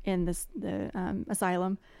her in the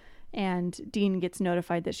asylum. And Dean gets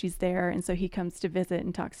notified that she's there. And so he comes to visit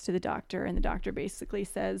and talks to the doctor. And the doctor basically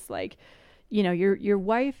says like, your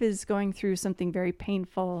wife is going through something very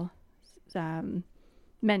painful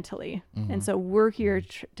mentally. And so we're here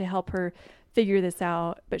to help her figure this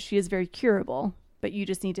out, but she is very curable, but you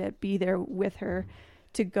just need to be there with her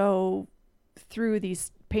to go through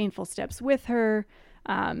these painful steps with her.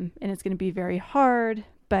 And it's going to be very hard,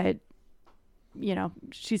 but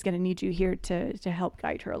she's going to need you here to help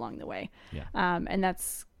guide her along the way. Yeah. And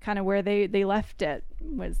that's kind of where they left it,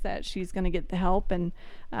 was that she's going to get the help. And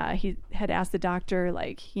he had asked the doctor,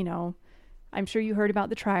 like, I'm sure you heard about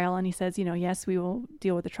the trial. And he says, yes, we will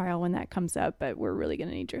deal with the trial when that comes up, but we're really going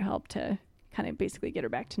to need your help to kind of basically get her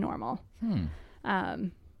back to normal.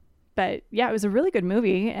 But yeah, it was a really good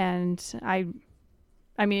movie. And I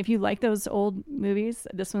mean, if you like those old movies,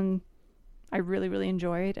 this one I really, really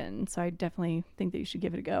enjoyed. And so I definitely think that you should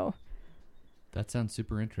give it a go. That sounds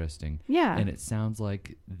super interesting. Yeah. And it sounds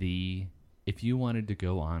like if you wanted to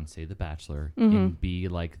go on, say, The Bachelor and be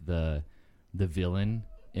like the villain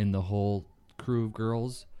in the whole crew of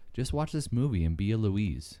girls, just watch this movie and be a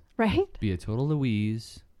Louise. Right? Be a total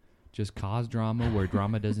Louise. Just cause drama where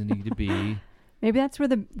drama doesn't need to be. Maybe that's where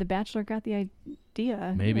the Bachelor got the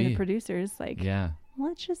idea. Maybe. The producers, like, yeah,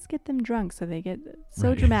 let's just get them drunk so they get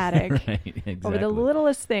so dramatic right, exactly. over the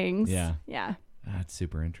littlest things. Yeah. Yeah. That's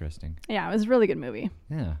super interesting. Yeah, it was a really good movie.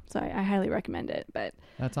 Yeah. So I highly recommend it. But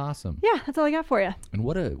that's awesome. Yeah, that's all I got for you. And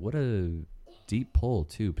what a deep pull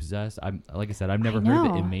too. Possessed. Like I said, I've never heard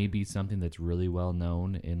of it. It may be something that's really well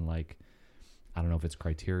known in, like, I don't know if it's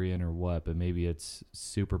Criterion or what, but maybe it's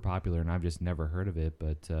super popular and I've just never heard of it.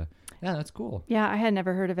 But yeah, that's cool. Yeah, I had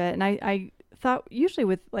never heard of it. And I thought usually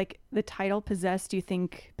with like the title Possessed, you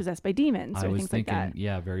think possessed by demons or things like that.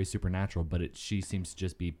 Yeah, very supernatural. But she seems to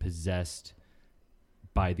just be possessed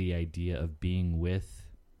by the idea of being with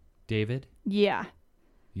David. Yeah.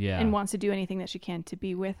 Yeah. And wants to do anything that she can to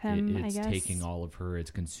be with him, I guess. It's taking all of her.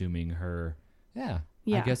 It's consuming her. Yeah.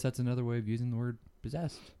 Yeah. I guess that's another way of using the word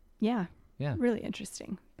possessed. Yeah. Yeah. Really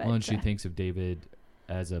interesting. But, well, and she thinks of David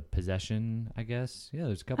as a possession, I guess. Yeah,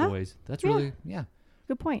 there's a couple ways. That's really,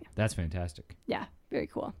 good point. That's fantastic. Yeah, very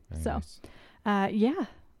cool. Very so, nice. Yeah,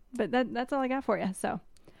 but that's all I got for you. So,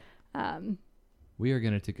 we are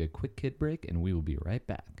going to take a quick kid break and we will be right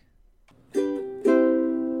back.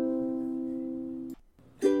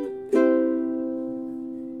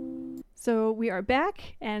 So we are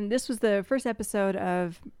back, and this was the first episode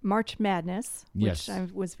of March Madness, which I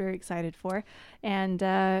was very excited for. And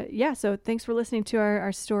so thanks for listening to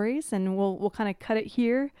our stories, and we'll kind of cut it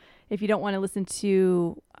here. If you don't want to listen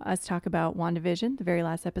to us talk about WandaVision, the very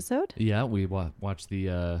last episode. Yeah, we watched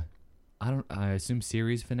the, I assume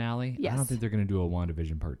series finale. Yes. I don't think they're going to do a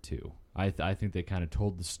WandaVision part 2. I think they kind of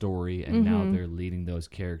told the story, and now they're leading those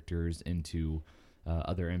characters into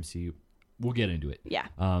other MCU. We'll get into it. Yeah.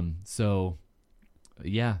 So,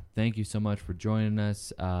 yeah, thank you so much for joining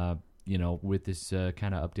us. With this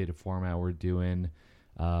kind of updated format we're doing,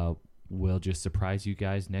 we'll just surprise you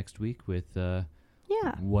guys next week with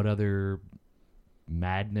what other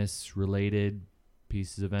madness-related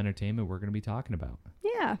pieces of entertainment we're going to be talking about.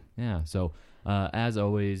 Yeah. Yeah. So, as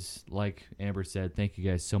always, like Amber said, thank you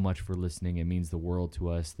guys so much for listening. It means the world to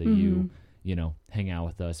us that you hang out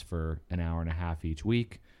with us for an hour and a half each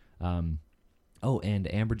week.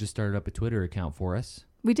 And Amber just started up a Twitter account for us.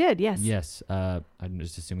 We did, yes. Yes. I'm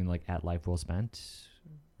just assuming like at Life Well Spent,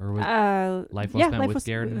 or was Life Well Spent with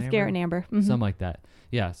Garrett and Amber? Garrett and Amber. Mm-hmm. Something like that.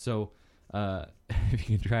 Yeah. So if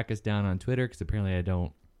you can track us down on Twitter, because apparently I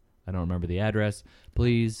don't remember the address,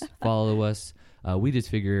 please follow us. We just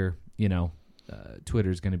figure, Twitter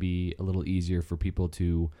is going to be a little easier for people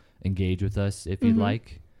to engage with us if you'd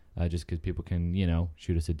like. Just because people can,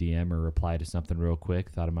 shoot us a DM or reply to something real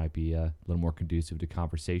quick. Thought it might be a little more conducive to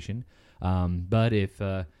conversation. But if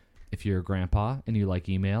you're a grandpa and you like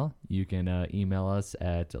email, you can email us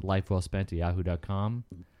at lifewellspent@yahoo.com.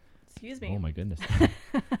 Excuse me. Oh, my goodness.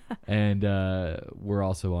 And we're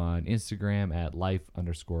also on Instagram at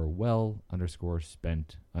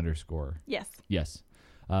life_well_spent_. Yes. Yes.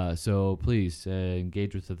 So please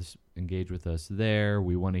engage with us there.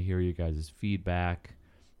 We want to hear you guys' feedback.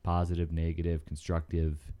 positive, negative,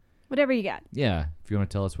 constructive. Whatever you got. Yeah. If you want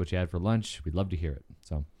to tell us what you had for lunch, we'd love to hear it.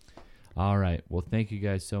 So, all right. Well, thank you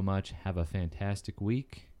guys so much. Have a fantastic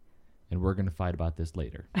week. And we're going to fight about this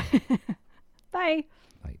later. Bye.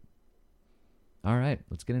 Bye. All right.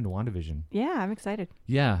 Let's get into WandaVision. Yeah, I'm excited.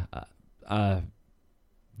 Yeah.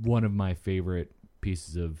 One of my favorite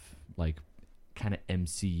pieces of like kind of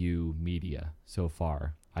MCU media so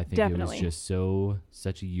far. I think Definitely. It was just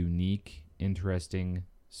such a unique, interesting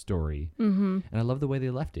story. Mm-hmm. And I love the way they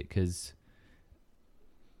left it because,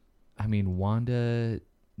 I mean, Wanda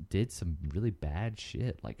did some really bad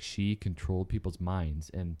shit. Like, she controlled people's minds.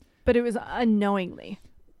 But it was unknowingly.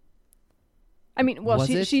 I mean, well,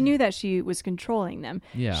 she knew that she was controlling them.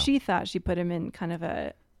 Yeah. She thought she put him in kind of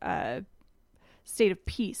a state of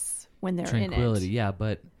peace when they're in it. Tranquility, yeah,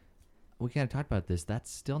 but we kind of talked about this. That's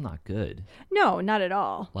still not good. No, not at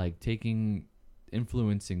all. Like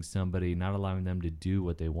influencing somebody, not allowing them to do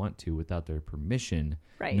what they want to without their permission,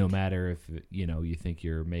 right? No matter if you think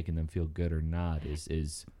you're making them feel good or not,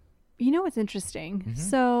 is. You know what's interesting? Mm-hmm.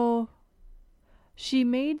 So she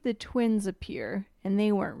made the twins appear, and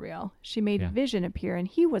they weren't real. She made Vision appear, and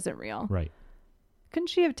he wasn't real. Right. Couldn't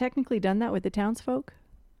she have technically done that with the townsfolk?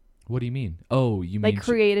 What do you mean? Oh, you mean like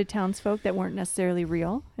created townsfolk that weren't necessarily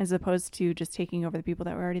real, as opposed to just taking over the people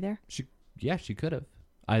that were already there? She could have.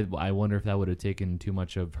 I wonder if that would have taken too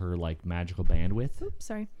much of her like magical bandwidth. Oops,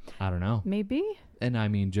 sorry. I don't know. Maybe. And I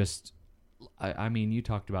mean, I mean, you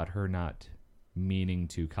talked about her not meaning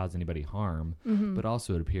to cause anybody harm, but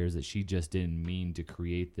also it appears that she just didn't mean to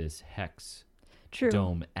create this hex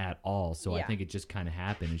dome at all. So I think it just kind of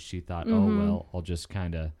happened, and she thought, oh well,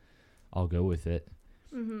 I'll go with it.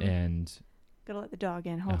 And gotta let the dog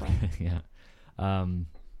in. Hold on.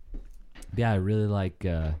 Yeah, I really like.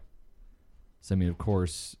 So I mean, of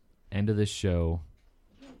course, end of this show,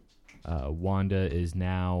 Wanda is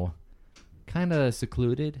now kind of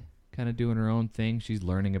secluded, kind of doing her own thing. She's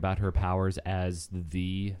learning about her powers as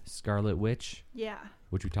the Scarlet Witch. Yeah.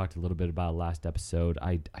 Which we talked a little bit about last episode.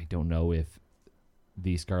 I don't know if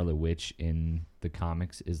the Scarlet Witch in the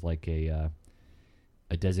comics is like a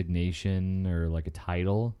designation or like a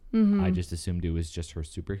title. I just assumed it was just her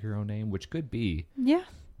superhero name, which could be. Yeah.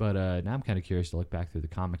 But now I'm kind of curious to look back through the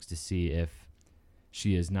comics to see if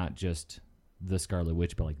she is not just the Scarlet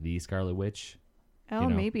Witch, but like the Scarlet Witch. Oh,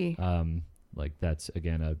 maybe. Like that's,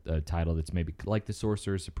 again, a title that's maybe like the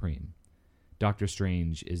Sorcerer Supreme. Doctor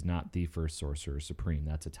Strange is not the first Sorcerer Supreme.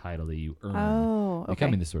 That's a title that you earn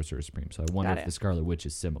becoming the Sorcerer Supreme. So I wonder if the Scarlet Witch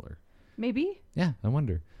is similar. Maybe. Yeah, I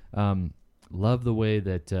wonder. Love the way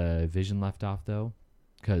that Vision left off, though,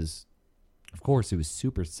 because, of course, it was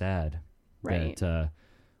super sad that,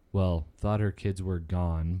 thought her kids were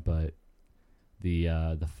gone, but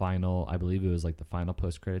the final, I believe it was like the final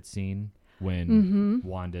post-credits scene when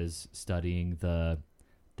Wanda's studying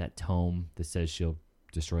that tome that says she'll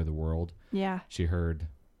destroy the world. Yeah. She heard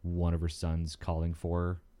one of her sons calling for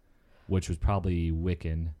her, which was probably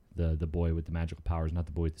Wiccan, the boy with the magical powers, not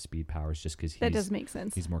the boy with the speed powers, just because that does make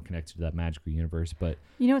sense. He's more connected to that magical universe. But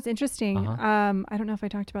you know what's interesting? I don't know if I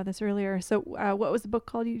talked about this earlier. So what was the book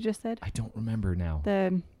called you just said? I don't remember now.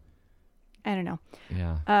 I don't know.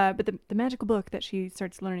 Yeah. But the magical book that she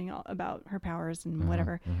starts learning all about her powers and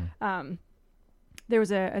whatever. There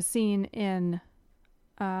was a scene in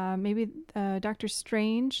maybe Doctor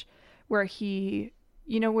Strange where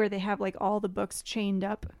where they have like all the books chained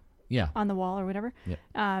up. Yeah. On the wall or whatever. Yep.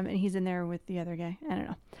 And he's in there with the other guy. I don't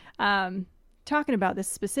know. Talking about this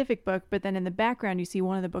specific book, but then in the background you see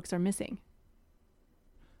one of the books are missing.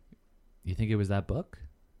 You think it was that book?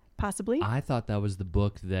 Possibly. I thought that was the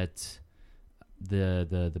book that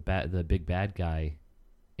the big bad guy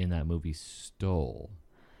in that movie stole.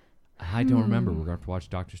 I don't remember. We're going to have to watch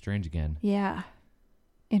Doctor Strange again. Yeah.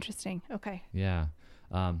 Interesting. Okay. Yeah.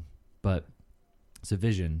 But so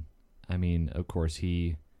Vision, I mean, of course,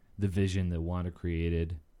 the vision that Wanda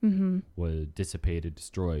created was dissipated,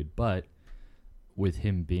 destroyed. But with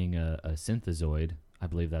him being a synthezoid, I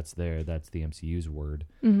believe that's the MCU's word,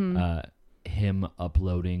 him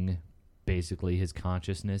uploading basically his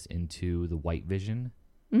consciousness into the White Vision.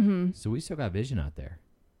 So we still got Vision out there,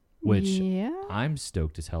 which I'm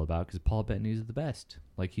stoked as hell about because Paul Bettany is the best.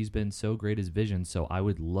 Like, he's been so great as Vision, so I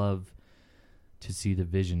would love to see the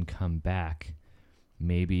Vision come back.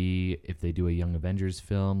 Maybe if they do a Young Avengers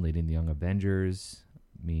film, leading the Young Avengers.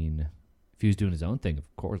 I mean, if he was doing his own thing,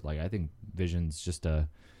 of course. Like, I think Vision's just a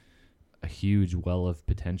huge well of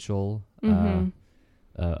potential.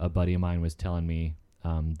 A buddy of mine was telling me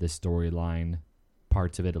this storyline,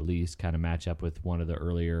 parts of it at least, kind of match up with one of the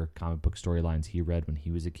earlier comic book storylines he read when he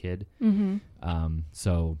was a kid.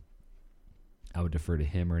 So I would defer to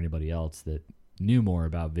him or anybody else that knew more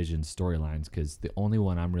about Vision's storylines, because the only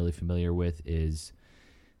one I'm really familiar with is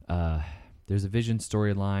there's a Vision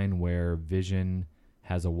storyline where Vision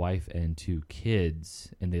has a wife and 2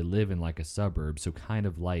 kids, and they live in like a suburb, so kind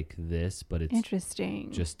of like this, but it's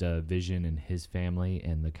interesting. Just Vision and his family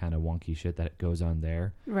and the kind of wonky shit that goes on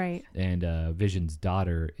there. Right. And Vision's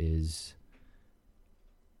daughter is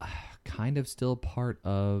kind of still part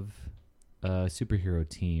of a superhero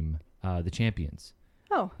team, the Champions.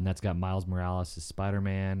 Oh. And that's got Miles Morales as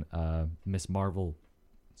Spider-Man, Miss Marvel,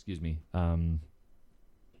 excuse me.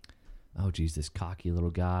 Oh, geez, this cocky little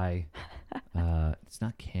guy. It's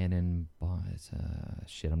not Cannon. It's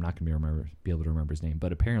shit. I'm not gonna be able to remember his name.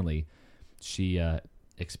 But apparently, she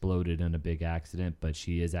exploded in a big accident, but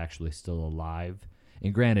she is actually still alive.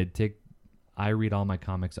 And granted, I read all my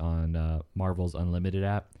comics on Marvel's Unlimited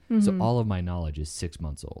app, so all of my knowledge is 6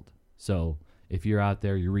 months old. So if you're out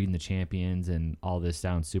there, you're reading the Champions, and all this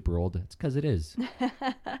sounds super old, it's because it is.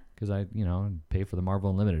 Because I pay for the Marvel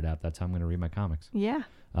Unlimited app. That's how I'm going to read my comics. Yeah.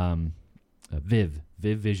 Viv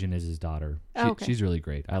Vision is his daughter. Okay. She's really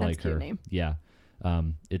great. I like her. Name. Yeah.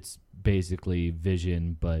 It's basically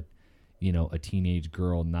Vision, but a teenage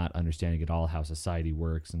girl not understanding at all how society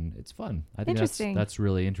works, and it's fun. I think that's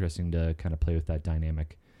really interesting to kind of play with that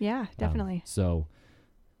dynamic. Yeah, definitely. So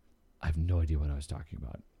I have no idea what I was talking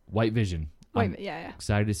about. White Vision. Yeah.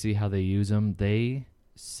 Excited to see how they use them. They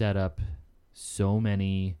set up so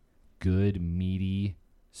many good, meaty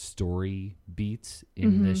story beats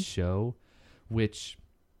in this show, which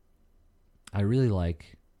I really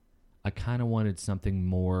like. I kind of wanted something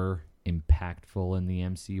more impactful in the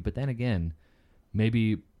MCU, but then again,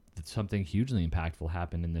 maybe something hugely impactful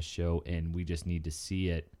happened in this show and we just need to see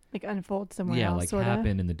it like unfold somewhere else, like sorta.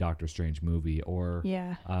 happen in the Doctor Strange movie, or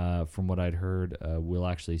from what I'd heard, we'll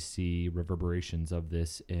actually see reverberations of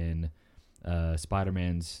this in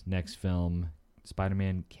Spider-Man's next film,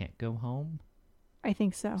 Spider-Man Can't Go Home. I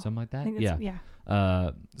think so. Something like that? I think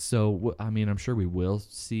yeah. So, I'm sure we will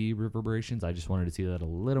see reverberations. I just wanted to see that a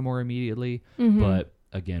little more immediately. But,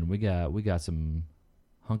 again, we got some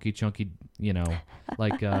hunky chunky,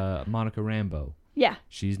 like Monica Rambeau. Yeah.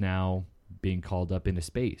 She's now being called up into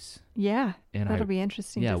space. Yeah. And that'll be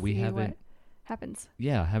interesting to see what happens.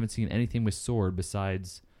 Yeah, haven't seen anything with Sword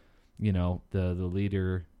besides, the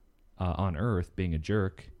leader on Earth being a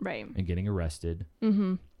jerk. Right. And getting arrested.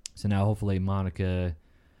 Mm-hmm. So now hopefully Monica,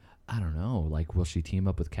 I don't know, like will she team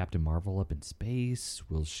up with Captain Marvel up in space?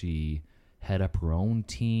 Will she head up her own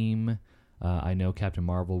team? I know Captain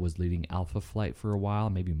Marvel was leading Alpha Flight for a while.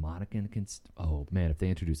 Maybe Monica can... oh, man, if they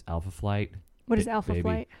introduce Alpha Flight... What is Alpha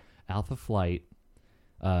Flight? Alpha Flight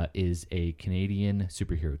is a Canadian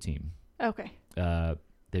superhero team. Okay.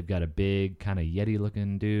 They've got a big kind of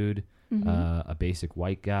Yeti-looking dude, a basic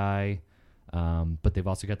white guy, but they've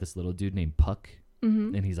also got this little dude named Puck.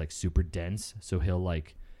 And he's like super dense, so he'll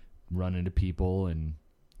like run into people and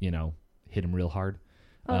hit them real hard.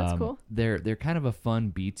 Oh, that's cool. They're kind of a fun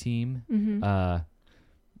B team. I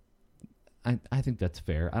think that's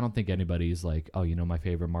fair. I don't think anybody's like, oh, my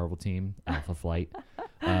favorite Marvel team, Alpha Flight.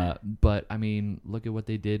 But I mean, look at what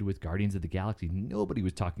they did with Guardians of the Galaxy. Nobody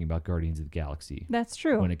was talking about Guardians of the Galaxy. That's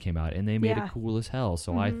true. When it came out, and they made it cool as hell.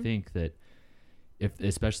 So I think that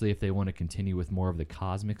especially if they want to continue with more of the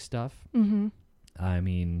cosmic stuff. I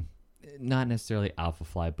mean, not necessarily Alpha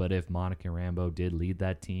Flight, but if Monica Rambeau did lead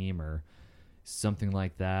that team or something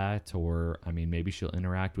like that, or, I mean, maybe she'll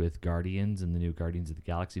interact with Guardians in the new Guardians of the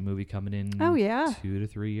Galaxy movie coming in 2 to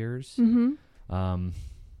 3 years.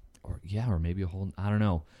 Or maybe a whole, I don't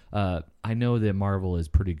know. I know that Marvel is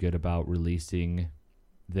pretty good about releasing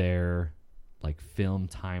their, like, film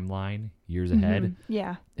timeline years ahead.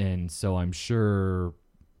 Yeah. And so I'm sure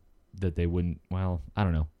that they wouldn't. Well, I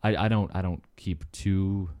don't know. I don't keep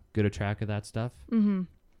too good a track of that stuff.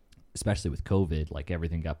 Especially with COVID, like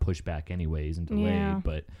everything got pushed back anyways and delayed. Yeah.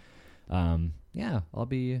 But I'll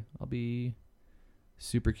be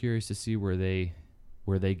super curious to see where they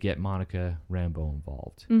get Monica Rambeau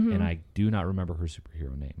involved. And I do not remember her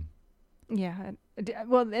superhero name. Yeah.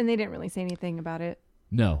 Well, and they didn't really say anything about it.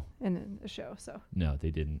 No. In the show, so. No,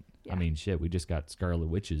 they didn't. Yeah. I mean, shit, we just got Scarlet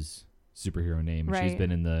Witch's superhero name. And she's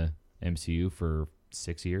been in the MCU for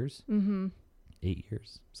 6 years. 8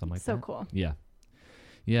 years, something like that. So cool.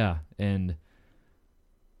 Yeah, and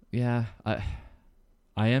I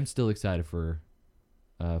am still excited for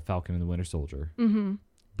Falcon and the Winter Soldier.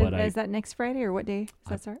 But is that next Friday or what day does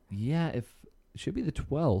that start? Yeah, it should be the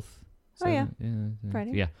 12th.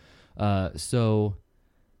 Friday. Yeah. So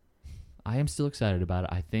I am still excited about it.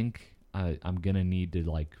 I think I'm gonna need to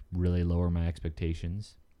like really lower my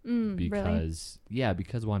expectations because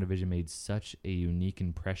because WandaVision made such a unique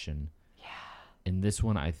impression. Yeah. And this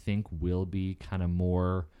one I think will be kind of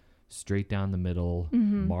more straight down the middle,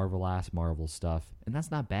 Marvel-ass Marvel stuff. And that's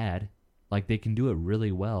not bad. Like, they can do it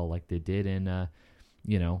really well, like they did in,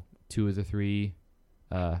 2 of the 3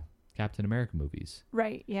 Captain America movies.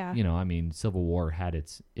 Right, yeah. I mean, Civil War had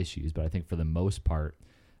its issues, but I think for the most part,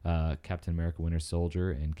 Captain America Winter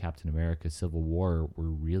Soldier and Captain America Civil War were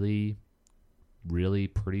really, really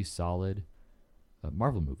pretty solid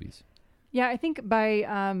Marvel movies. Yeah, I think by...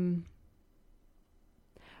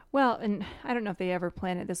 well, and I don't know if they ever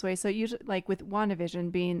plan it this way. So usually, like with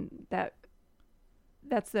WandaVision being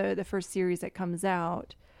that's the first series that comes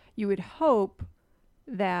out, you would hope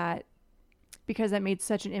that because that made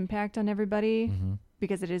such an impact on everybody,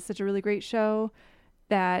 because it is such a really great show,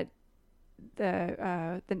 that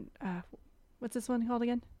the what's this one called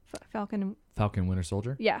again? Falcon Winter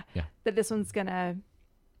Soldier? Yeah. That this one's going to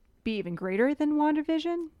be even greater than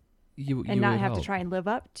WandaVision and not have to try and live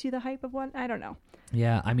up to the hype of one. I don't know.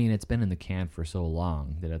 Yeah, I mean, it's been in the can for so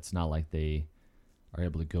long that it's not like they are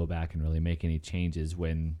able to go back and really make any changes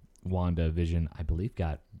when WandaVision, I believe,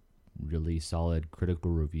 got really solid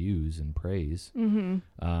critical reviews and praise.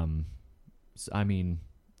 So, I mean,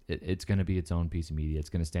 it's going to be its own piece of media. It's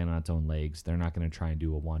going to stand on its own legs. They're not going to try and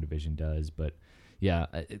do what WandaVision does. But, yeah,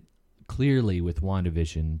 clearly with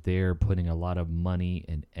WandaVision, they're putting a lot of money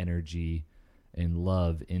and energy and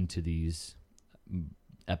love into these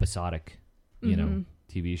episodic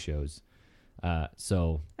TV shows.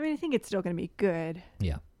 So I mean, I think it's still going to be good.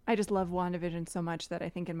 Yeah. I just love WandaVision so much that I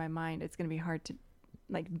think in my mind it's going to be hard to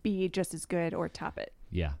be just as good or top it.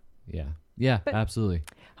 Yeah, but absolutely.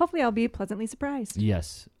 Hopefully I'll be pleasantly surprised.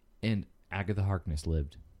 Yes. And Agatha Harkness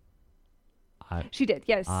lived. She did,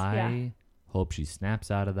 yes. I hope she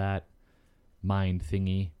snaps out of that mind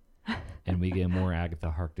thingy and we get more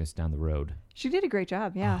Agatha Harkness down the road. She did a great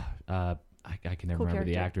job, yeah. I can never remember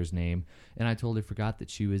the actor's name. And I totally forgot that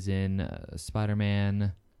she was in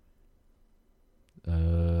Spider-Man.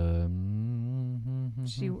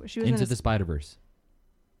 She was Into the Spider-Verse.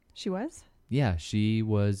 She was? Yeah, she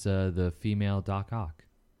was the female Doc Ock.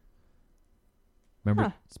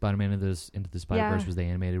 Remember Spider-Man Into the Spider-Verse was the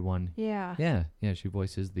animated one? Yeah. Yeah, she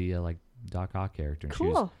voices the Doc Ock character. And cool.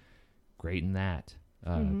 She was great in that.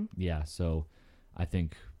 Yeah, so I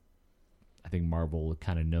think Marvel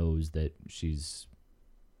kind of knows that she's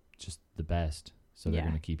just the best, so they're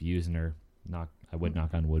going to keep using her. I would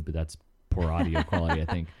knock on wood, but that's poor audio quality, I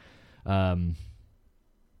think.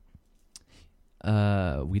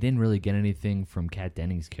 We didn't really get anything from Kat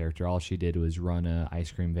Dennings' character. All she did was run a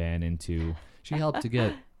ice cream van into... She helped to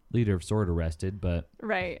get Leader of S.W.O.R.D. arrested, but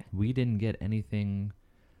we didn't get anything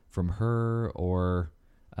from her or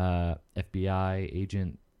FBI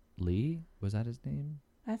agent Lee. Was that his name?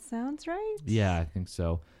 That sounds right. Yeah, I think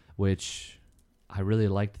so. Which I really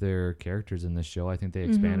liked their characters in this show. I think they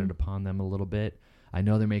expanded upon them a little bit. I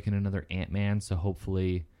know they're making another Ant-Man, so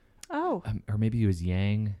hopefully... Oh. Or maybe he was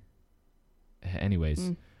Yang.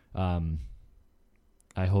 Anyways, I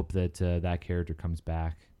hope that that character comes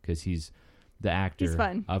back because he's the actor. He's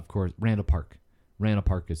fun. Of course, Randall Park. Randall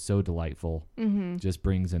Park is so delightful. Just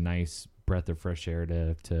brings a nice breath of fresh air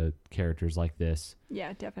to characters like this.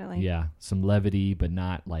 Yeah, definitely. Yeah, some levity, but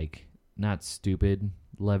not stupid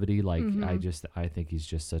levity. Like I think he's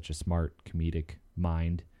just such a smart comedic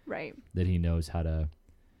mind. Right. That he knows how to,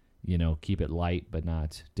 keep it light but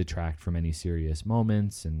not detract from any serious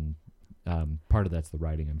moments. And part of that's the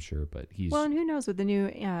writing, I'm sure. But and who knows with the new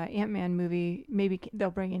Ant-Man movie, maybe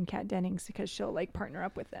they'll bring in Kat Dennings because she'll partner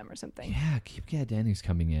up with them or something. Yeah, keep Kat Dennings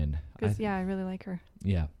coming in. Because I really like her.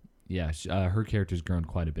 Yeah. Her character's grown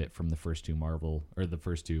quite a bit from the first two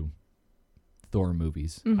Thor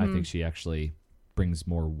movies. I think she actually brings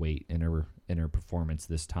more weight in her performance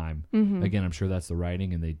this time. Again, I'm sure that's the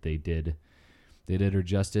writing, and they did her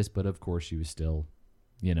justice. But of course, she was still,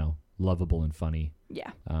 lovable and funny.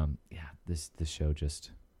 Yeah. This show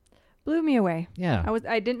just blew me away. Yeah.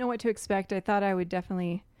 I didn't know what to expect. I thought I would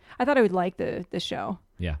like the show.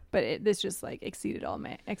 Yeah. But this just exceeded all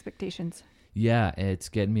my expectations. Yeah, it's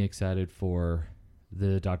getting me excited for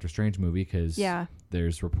the Doctor Strange movie because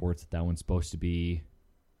there's reports that one's supposed to be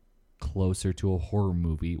closer to a horror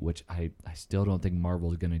movie, which I still don't think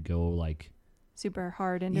Marvel's going to go super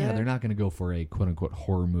hard into it. Yeah, they're not going to go for a quote-unquote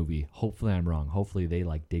horror movie. Hopefully I'm wrong. Hopefully they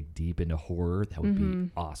dig deep into horror. That would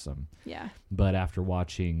be awesome. Yeah. But after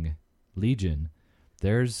watching Legion,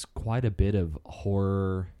 there's quite a bit of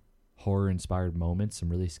horror-inspired moments, some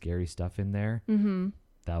really scary stuff in there.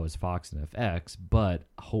 That was Fox and FX, but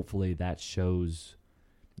hopefully that shows,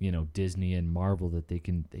 Disney and Marvel that they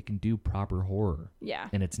can do proper horror. Yeah.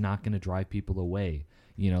 And it's not going to drive people away.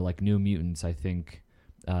 Like New Mutants, I think,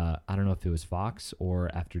 I don't know if it was Fox or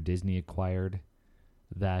after Disney acquired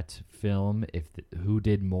that film, who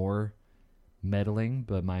did more meddling,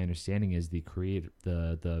 but my understanding is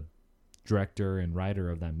the director and writer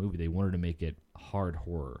of that movie, they wanted to make it hard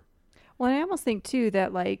horror. Well, I almost think too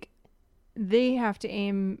that like they have to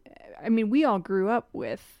aim, I mean, we all grew up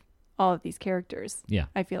with all of these characters. Yeah.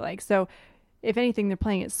 I feel like. So if anything, they're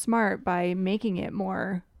playing it smart by making it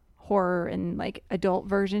more horror and like adult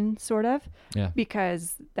version sort of. Yeah.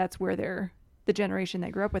 Because that's where the generation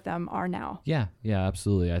that grew up with them are now. Yeah. Yeah,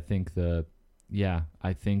 absolutely. I think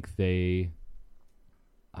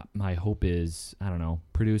my hope is, I don't know,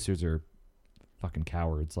 producers are fucking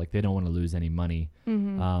cowards. Like they don't want to lose any money.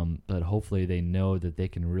 Mm-hmm. But hopefully they know that they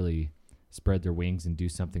can really spread their wings and do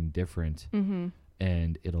something different. Mm-hmm.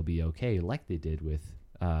 And it'll be okay, like they did with,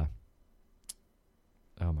 oh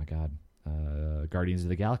my God, Guardians of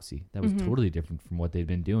the Galaxy. That was totally different from what they'd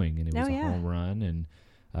been doing, and it was a home run.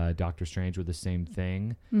 And Doctor Strange were the same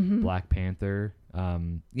thing. Mm-hmm. Black Panther,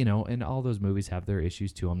 and all those movies have their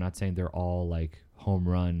issues too. I'm not saying they're all like home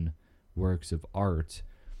run works of art,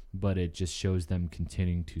 but it just shows them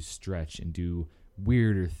continuing to stretch and do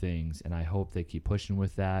weirder things, and I hope they keep pushing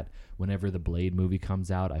with that. Whenever the Blade movie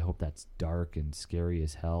comes out, I hope that's dark and scary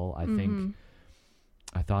as hell.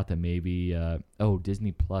 I thought that maybe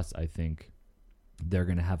Disney Plus, I think they're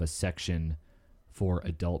gonna have a section for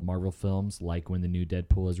adult Marvel films, like when the new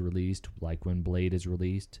Deadpool is released, like when Blade is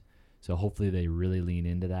released. So hopefully they really lean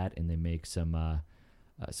into that and they make some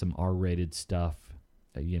R-rated stuff,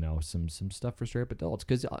 some stuff for straight up adults,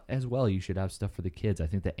 because as well you should have stuff for the kids. I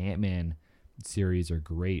think the Ant-Man series are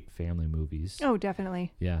great family movies. Oh,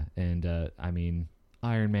 definitely. Yeah, and I mean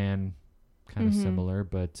Iron Man, kind of similar,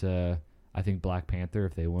 but I think Black Panther,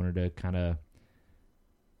 if they wanted to kind of,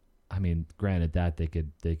 I mean, granted that they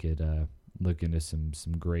could look into some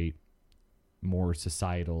great, more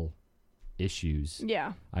societal issues.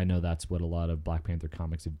 Yeah, I know that's what a lot of Black Panther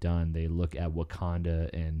comics have done. They look at Wakanda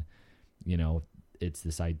and it's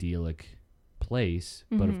this idyllic place,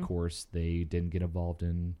 but of course they didn't get involved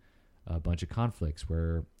in a bunch of conflicts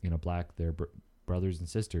where their brothers and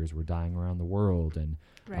sisters were dying around the world, and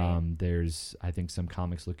there's, I think, some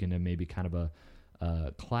comics look into maybe kind of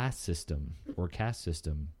a class system or caste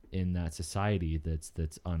system in that society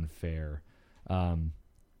that's unfair. So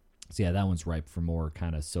yeah, that one's ripe for more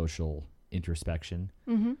kind of social introspection.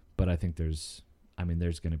 But I think there's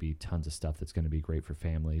going to be tons of stuff that's going to be great for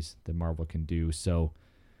families that Marvel can do. So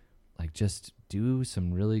like just do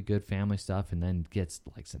some really good family stuff and then get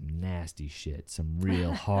like some nasty shit, some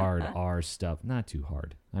real hard R stuff. Not too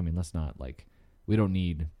hard. I mean, let's not we don't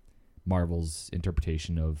need Marvel's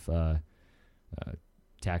interpretation of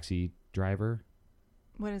Taxi Driver.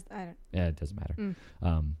 What is that? Yeah, it doesn't matter.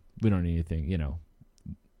 We don't need anything,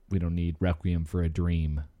 we don't need Requiem for a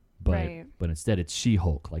Dream, but instead it's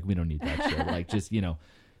She-Hulk. Like we don't need that shit. Like just,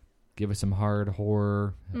 give us some hard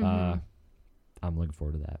horror. I'm looking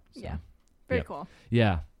forward to that. So. Yeah. Very cool.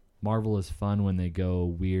 Yeah. Marvel is fun when they go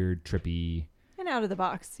weird, trippy. And out of the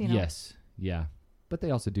box, Yes. Yeah. But they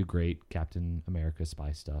also do great Captain America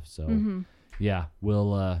spy stuff. So, yeah,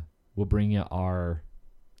 we'll bring you our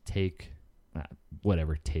take,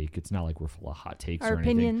 whatever take. It's not like we're full of hot takes our or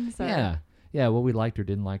anything. Opinions. Yeah. Yeah, what we liked or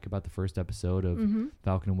didn't like about the first episode of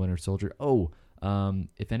Falcon and Winter Soldier. Oh,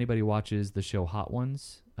 if anybody watches the show Hot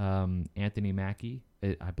Ones, Anthony Mackie,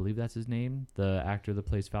 I believe that's his name, the actor that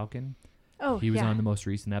plays Falcon. Oh, he was on the most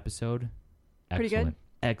recent episode. Pretty good.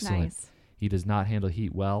 Excellent. Nice. He does not handle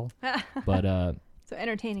heat well, but so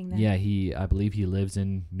entertaining then. Yeah, I believe he lives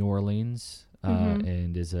in New Orleans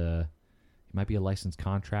and he might be a licensed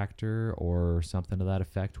contractor or something to that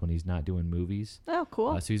effect when he's not doing movies. Oh,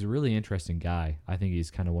 cool. So he's a really interesting guy. I think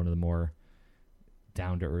he's kind of one of the more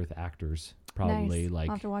down to earth actors. Probably nice.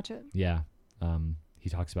 I'll have to watch it. Yeah. He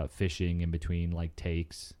talks about fishing in between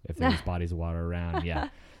takes if there's bodies of water around. Yeah.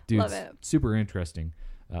 Dude, love it. Super interesting.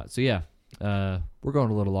 So yeah, we're going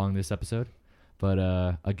a little long this episode,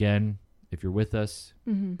 but again, if you're with us,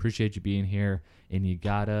 appreciate you being here, and you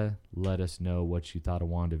gotta let us know what you thought of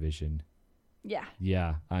WandaVision. Yeah.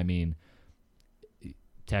 Yeah. I mean,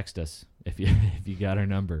 text us if you got our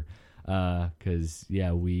number, because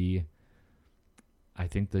I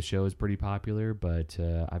think the show is pretty popular, but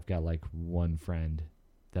I've got one friend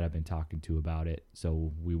that I've been talking to about it.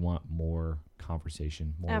 So we want more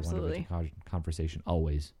conversation, more absolutely conversation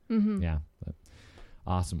always. Yeah. But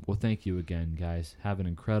awesome. Well, thank you again, guys. Have an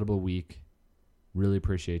incredible week. Really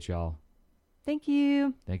appreciate y'all. Thank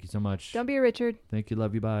you. Thank you so much. Don't be a Richard. Thank you.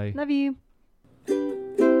 Love you. Bye. Love you.